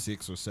Yeah. number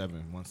 6 or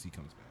 7 once he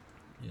comes back.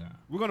 Yeah.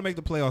 We're gonna make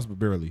the playoffs, but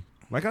barely.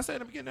 Like I said in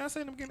the beginning, I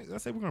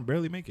said we're gonna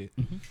barely make it.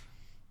 Mhm.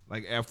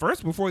 Like at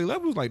first, before he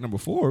left, it was like number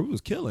 4. We was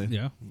killing.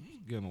 Yeah. We was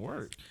getting to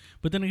work.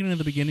 But then again, in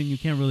the beginning, you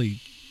can't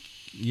really,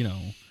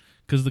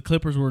 because the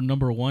Clippers were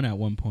number 1 at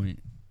one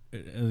point.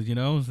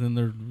 Then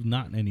they're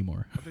not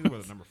anymore. I think it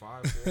was number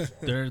 5.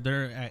 4.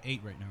 They're at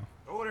 8 right now.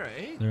 Oh, they're at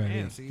 8. They're at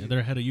Man, 8. see, Yeah, they're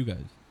ahead of you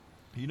guys.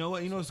 you know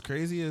what? You know what's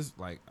crazy is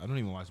like I don't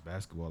even watch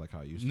basketball like how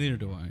I used to. Neither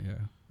do I. Yeah,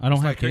 I don't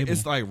It's have like, cable.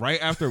 it's like right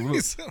after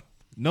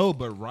no,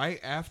 but right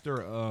after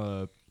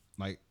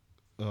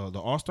the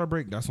All-Star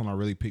break, that's when I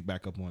really pick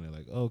back up on it.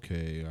 Like,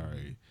 okay, all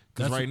right.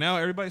 Because That's- right now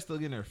everybody's still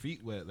getting their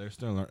feet wet. They're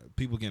still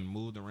people getting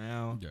moved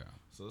around. Yeah.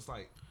 So it's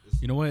like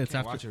You know what? It's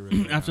can't watch after it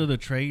really right after now. the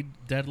trade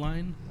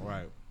deadline.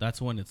 Right.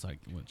 That's when it's like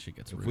when shit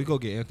gets If real. we go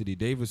get Anthony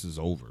Davis, it's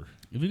over.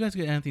 If you guys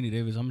get Anthony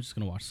Davis, I'm just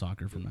gonna watch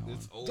soccer from now on.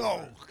 It's over.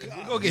 Oh, If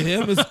we go get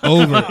him, it's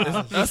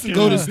over. That's the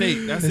Golden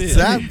State. That's It's it.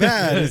 that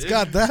bad. It's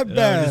got that No, I'm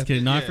bad. just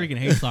kidding. No, I Yeah. freaking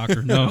hate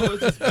soccer. No, No.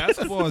 it's just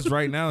basketball is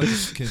right now. It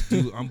just can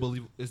do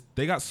unbelievable.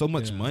 They got so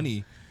much Yeah.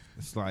 money.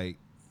 It's like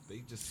they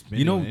just spend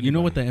You it on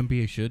know what the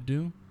anybody. NBA should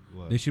do?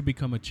 What? They should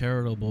become a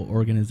charitable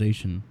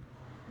organization,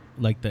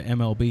 like the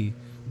MLB.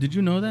 Did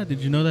you know that?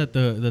 Did you know that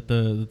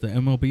the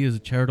MLB is a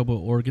charitable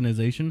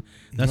organization?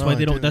 That's No, why I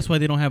they don't. didn't. That's why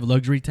they don't have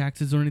luxury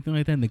taxes or anything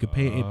like that. And they could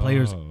pay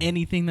players Oh.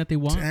 anything that they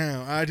want.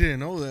 Damn, I didn't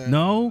know that.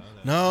 No,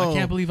 No. I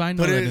can't believe I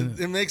know But that.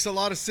 it makes a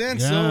lot of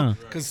sense. Yeah.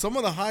 Because some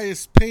of the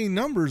highest paying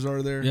numbers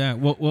are there. Yeah,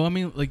 well, I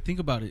mean, like, think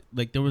about it.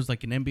 Like, there was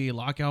like an NBA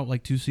lockout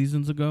like 2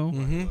 seasons ago,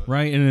 Mm-hmm.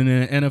 right? And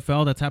in the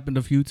NFL, that's happened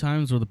a few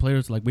times where the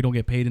players like we don't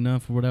get paid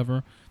enough or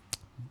whatever.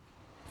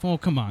 Oh,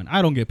 come on,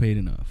 I don't get paid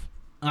enough.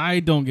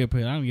 I don't get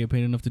paid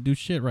enough to do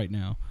shit right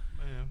now.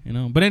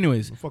 But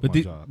anyways, Well, fuck but my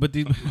these, job.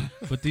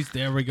 but these,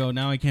 there we go.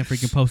 Now I can't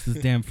freaking post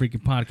this damn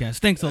freaking podcast.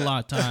 Thanks a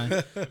lot,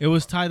 Ty. It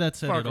was Ty that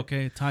said Fuck it. 'em.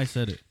 Okay, Ty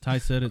said it. Ty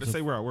said it. Just So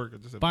say where I work. I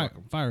just said fire, fuck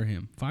 'em. fire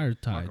him. Fire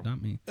Ty, Fuck 'em.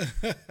 not me.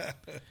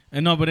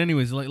 And no, but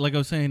anyways, like I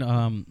was saying,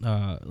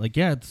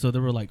 so they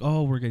were like,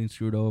 oh, we're getting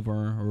screwed over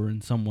or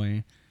in some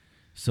way,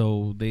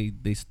 so they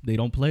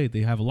don't play.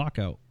 They have a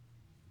lockout,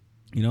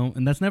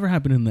 and that's never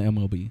happened in the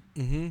MLB.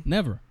 Mm-hmm.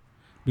 Never,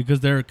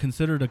 because they're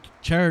considered a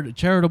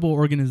charitable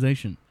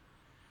organization.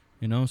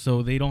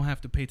 So they don't have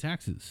to pay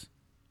taxes.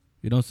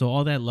 So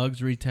all that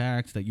luxury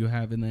tax that you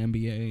have in the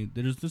NBA,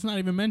 it's not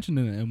even mentioned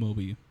in the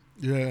MLB,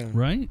 Yeah.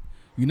 right?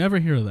 You never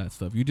hear of that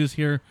stuff. You just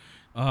hear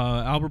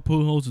Albert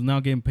Pujols is now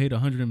getting paid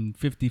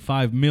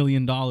 $155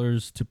 million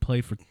to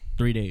play for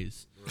 3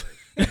 days.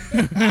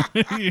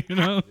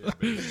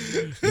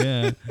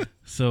 Yeah.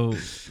 So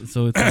it's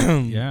like,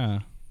 yeah.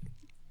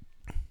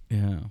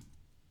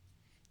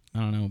 I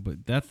don't know,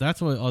 but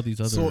that's what all these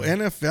other. So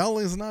NFL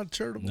is not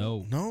charitable?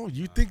 No. No,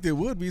 you think they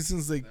would be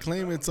since they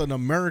claim it's an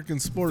American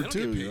sport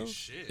too. You know?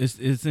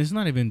 It's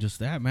not even just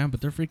that, man.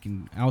 But they're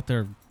freaking out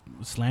there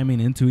slamming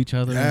into each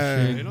other. Yeah,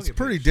 and shit. it's a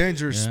pretty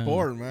dangerous Yeah,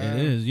 sport, man.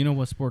 It is. You know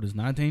what sport is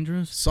not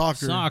dangerous?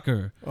 Soccer.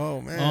 Soccer.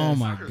 Oh man. Oh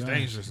my It's god.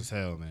 dangerous as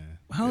hell, man.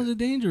 How is it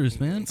dangerous,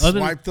 man?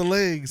 Swipe the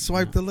leg.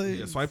 Swipe the leg.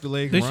 Yeah, swipe the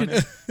leg. They Run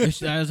should,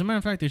 it. as a matter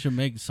of fact, they should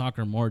make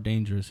soccer more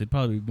dangerous. It'd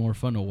probably be more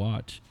fun to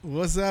watch.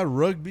 What's that?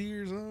 Rugby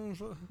or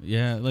something?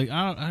 Yeah, like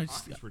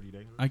Hockey's pretty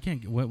dangerous. I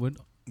can't get what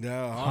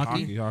Yeah.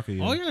 Hockey? Hockey.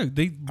 Yeah. Oh yeah,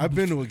 I've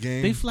been to a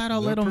game. they flat out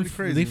They're let them. pretty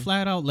crazy. They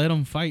flat out let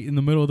them fight in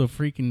the middle of the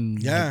freaking.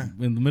 Yeah.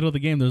 In the middle of the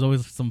game, there's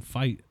always some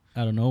fight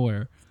out of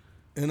nowhere.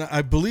 And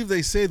I believe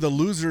they say the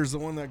loser is the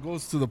one that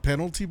goes to the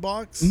penalty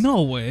box.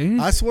 No way.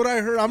 That's what I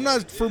heard. I'm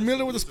not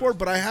familiar with the sport,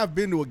 but I have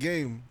been to a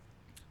game.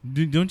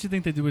 Don't you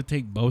think that they would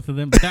take both of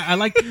them? But I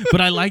like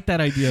that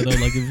idea though.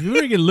 Like if you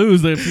freaking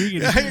lose, then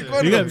freaking Yeah, you're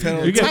going to the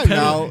penalty. you get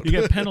Timeout. you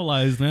get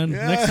penalized, man.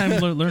 Yeah. Next time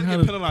learn how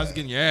Get to. penalized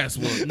getting your ass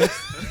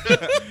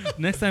whooped.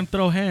 Next time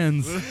throw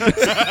hands.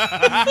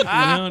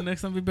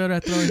 Next time be better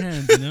at throwing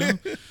hands.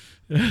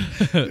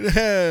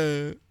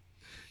 Yeah.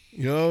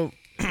 Yo.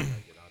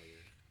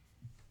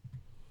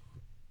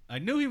 I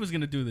knew he was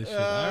gonna do this shit.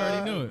 I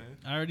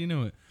already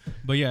knew it.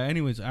 But yeah,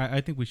 anyways,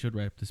 I think we should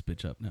wrap this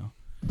bitch up now,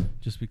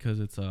 just because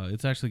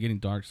it's actually getting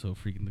dark. So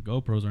freaking the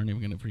GoPros aren't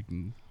even gonna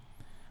freaking.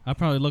 I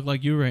probably look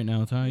like you right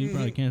now, Ty. You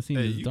probably can't see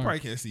me. Hey, It's you dark. probably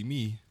can't see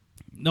me.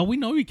 No, we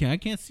know you can. I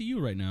can't see you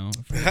right now.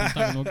 I'm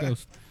talking no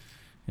ghost.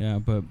 Yeah,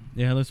 but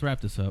yeah, let's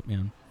wrap this up,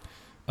 man.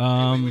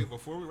 Wait,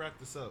 before we wrap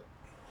this up,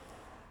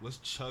 let's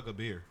chug a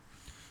beer.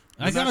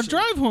 I gotta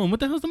drive home. What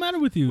the hell's the matter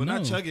with you? Well, No.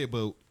 not chug it,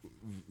 but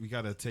we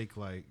gotta take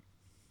like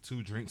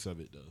 2 drinks of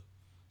it though.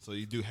 So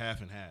you do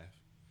half and half,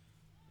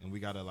 and we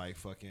gotta like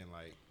fucking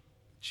like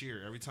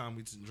cheer every time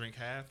we drink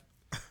half.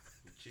 We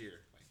cheer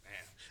like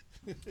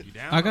damn. You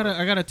down? I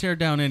gotta tear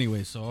down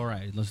anyway. So all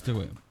right, let's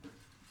do it.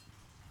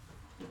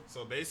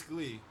 So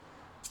basically,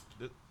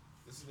 this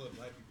is what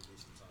black people do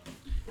sometimes.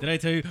 Did I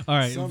tell you? All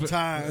right.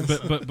 Sometimes.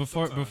 But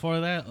before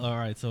that, all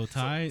right. So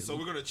Ty. So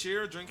we're gonna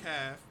cheer, drink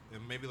half,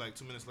 and maybe like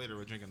 2 minutes later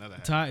we'll drink another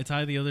half.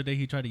 Ty the other day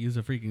he tried to use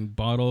a freaking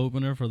bottle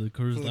opener for the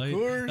Coors For the Light.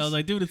 Coors? I was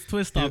like, dude, it's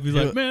twist off. He's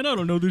Yeah. like, man, I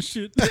don't know this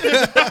shit. All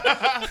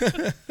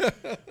right,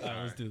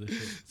 let's do this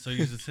shit. So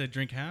you just said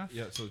drink half?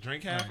 Yeah. So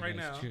drink half All right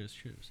guys, now. Cheers,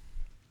 cheers.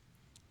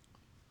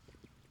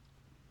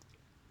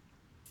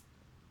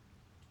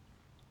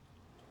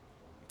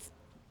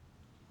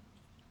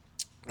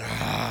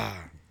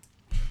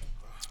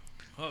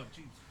 Oh,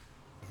 jeez.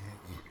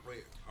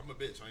 Wait, I'm a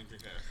bitch. I ain't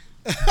drink half.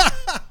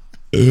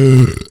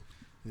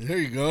 There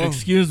you go.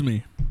 Excuse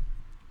me. I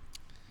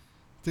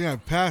think I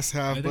passed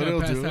half, I but think I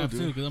it'll passed do. half It'll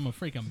too do. because I'm a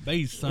freaking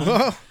bass, son.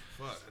 Fuck,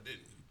 I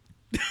didn't.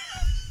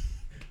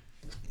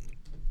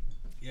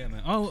 Yeah,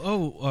 man.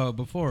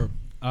 Before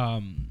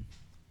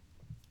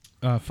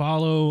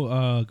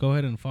follow go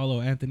ahead and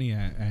follow Anthony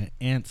at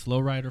Ants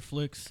Lowrider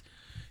Flicks.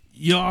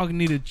 Y'all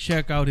need to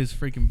check out his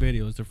freaking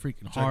videos. They're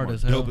freaking hard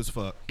as hell. Dope as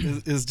fuck.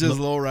 It's just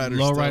lowrider.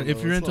 Lowrider. stuff, If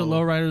though. you're It's into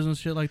low. lowriders and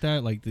shit like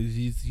that, like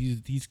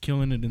he's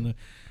killing it in the.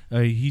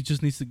 He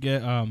just needs to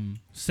get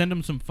send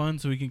him some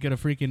funds so he can get a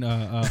freaking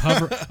a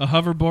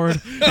hoverboard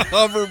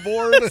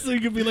hoverboard. so he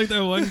can be like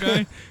that one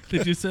guy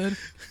that you said.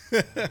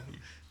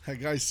 That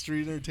guy's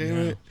street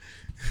entertainment.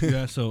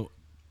 Yeah. So,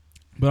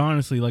 but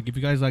honestly, like if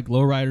you guys like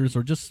lowriders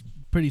or just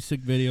pretty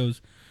sick videos,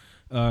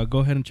 go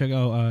ahead and check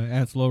out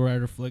Ants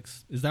Lowrider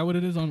Flicks. Is that what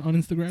it is on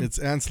Instagram? It's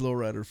Ants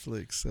Lowrider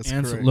Flicks. That's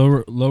Ants correct.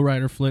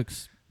 Lowrider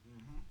Flicks.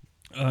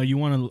 You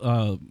want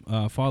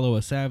to follow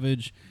a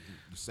Savage.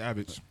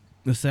 Savage.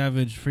 The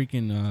Savage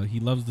freaking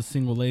he loves the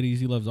single ladies.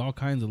 He loves all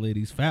kinds of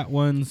ladies. Fat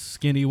ones,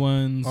 skinny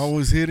ones.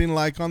 Always hitting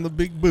like on the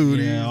big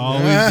booty. Yeah,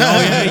 always.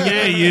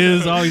 Yeah, he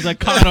is. Always. I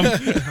caught him.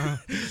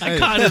 I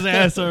caught his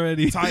ass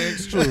already.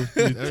 TyX True.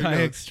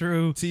 TyX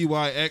True.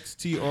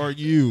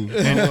 TYXTRU.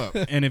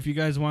 And if you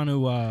guys want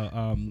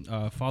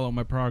to follow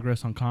my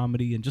progress on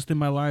comedy and just in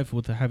my life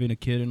with having a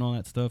kid and all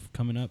that stuff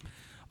coming up,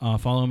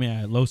 follow me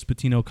at Los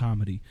Patino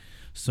Comedy.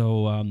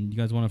 So you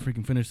guys want to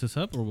freaking finish this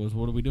up, or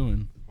what are we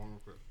doing?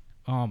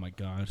 Oh my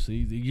gosh! See,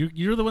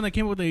 you're the one that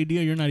came up with the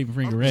idea. You're not even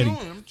freaking ready.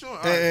 I'm chewing.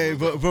 Hey,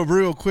 but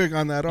real quick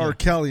on that R.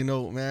 Kelly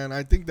note, man,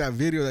 I think that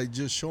video that you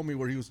just showed me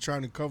where he was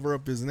trying to cover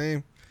up his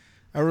name,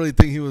 I really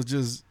think he was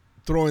just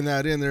throwing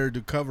that in there to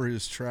cover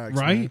his tracks.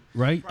 Right.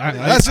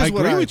 That's just I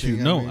what agree I with you.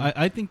 think, No, I mean.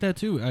 I think that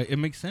too. It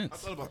makes I sense.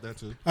 thought about that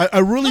too. I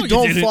really No, you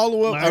don't didn't,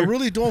 follow up. I liar.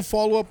 really don't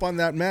follow up on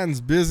that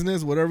man's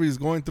business, whatever he's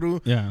going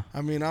through. Yeah.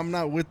 I mean, I'm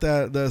not with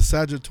the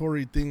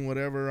Sagittarius thing,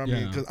 whatever. I mean,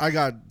 Yeah. because I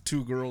got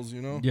 2 girls,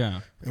 you know.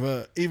 Yeah.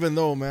 But even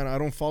though, man, I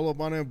don't follow up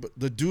on it, but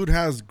the dude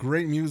has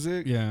great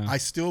music. Yeah. I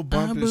still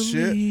bump I his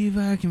shit. believe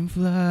I can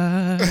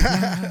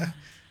fly.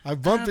 I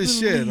bump his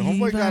shit.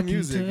 believe Homeboy I got can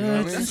music. You know what I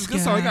touch mean? That's a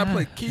good song. You gotta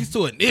play Keys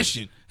to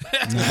Ignition.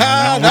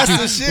 That's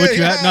the shit. What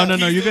you yeah.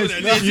 no. You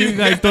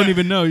guys don't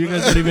even know. You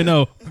guys don't even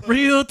know.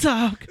 Real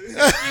talk.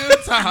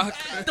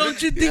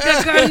 Don't you think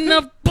I got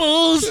enough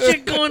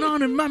bullshit going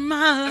on in my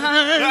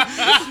mind?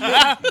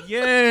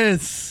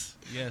 Yes,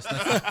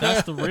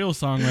 that's the real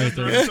song right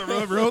there. That's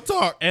a real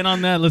talk. And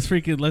on that, let's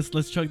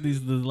chug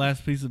the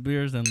last piece of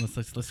beers and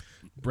let's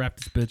wrap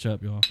this bitch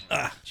up, y'all.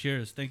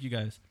 Cheers. Thank you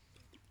guys.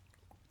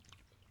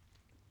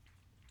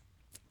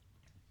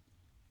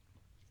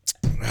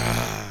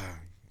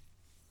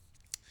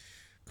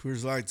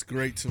 Coors Light's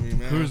great to me,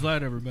 man. Coors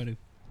Light, everybody.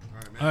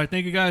 All right,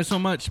 thank you guys so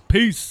much.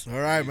 Peace. All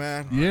right,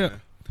 man. Yeah.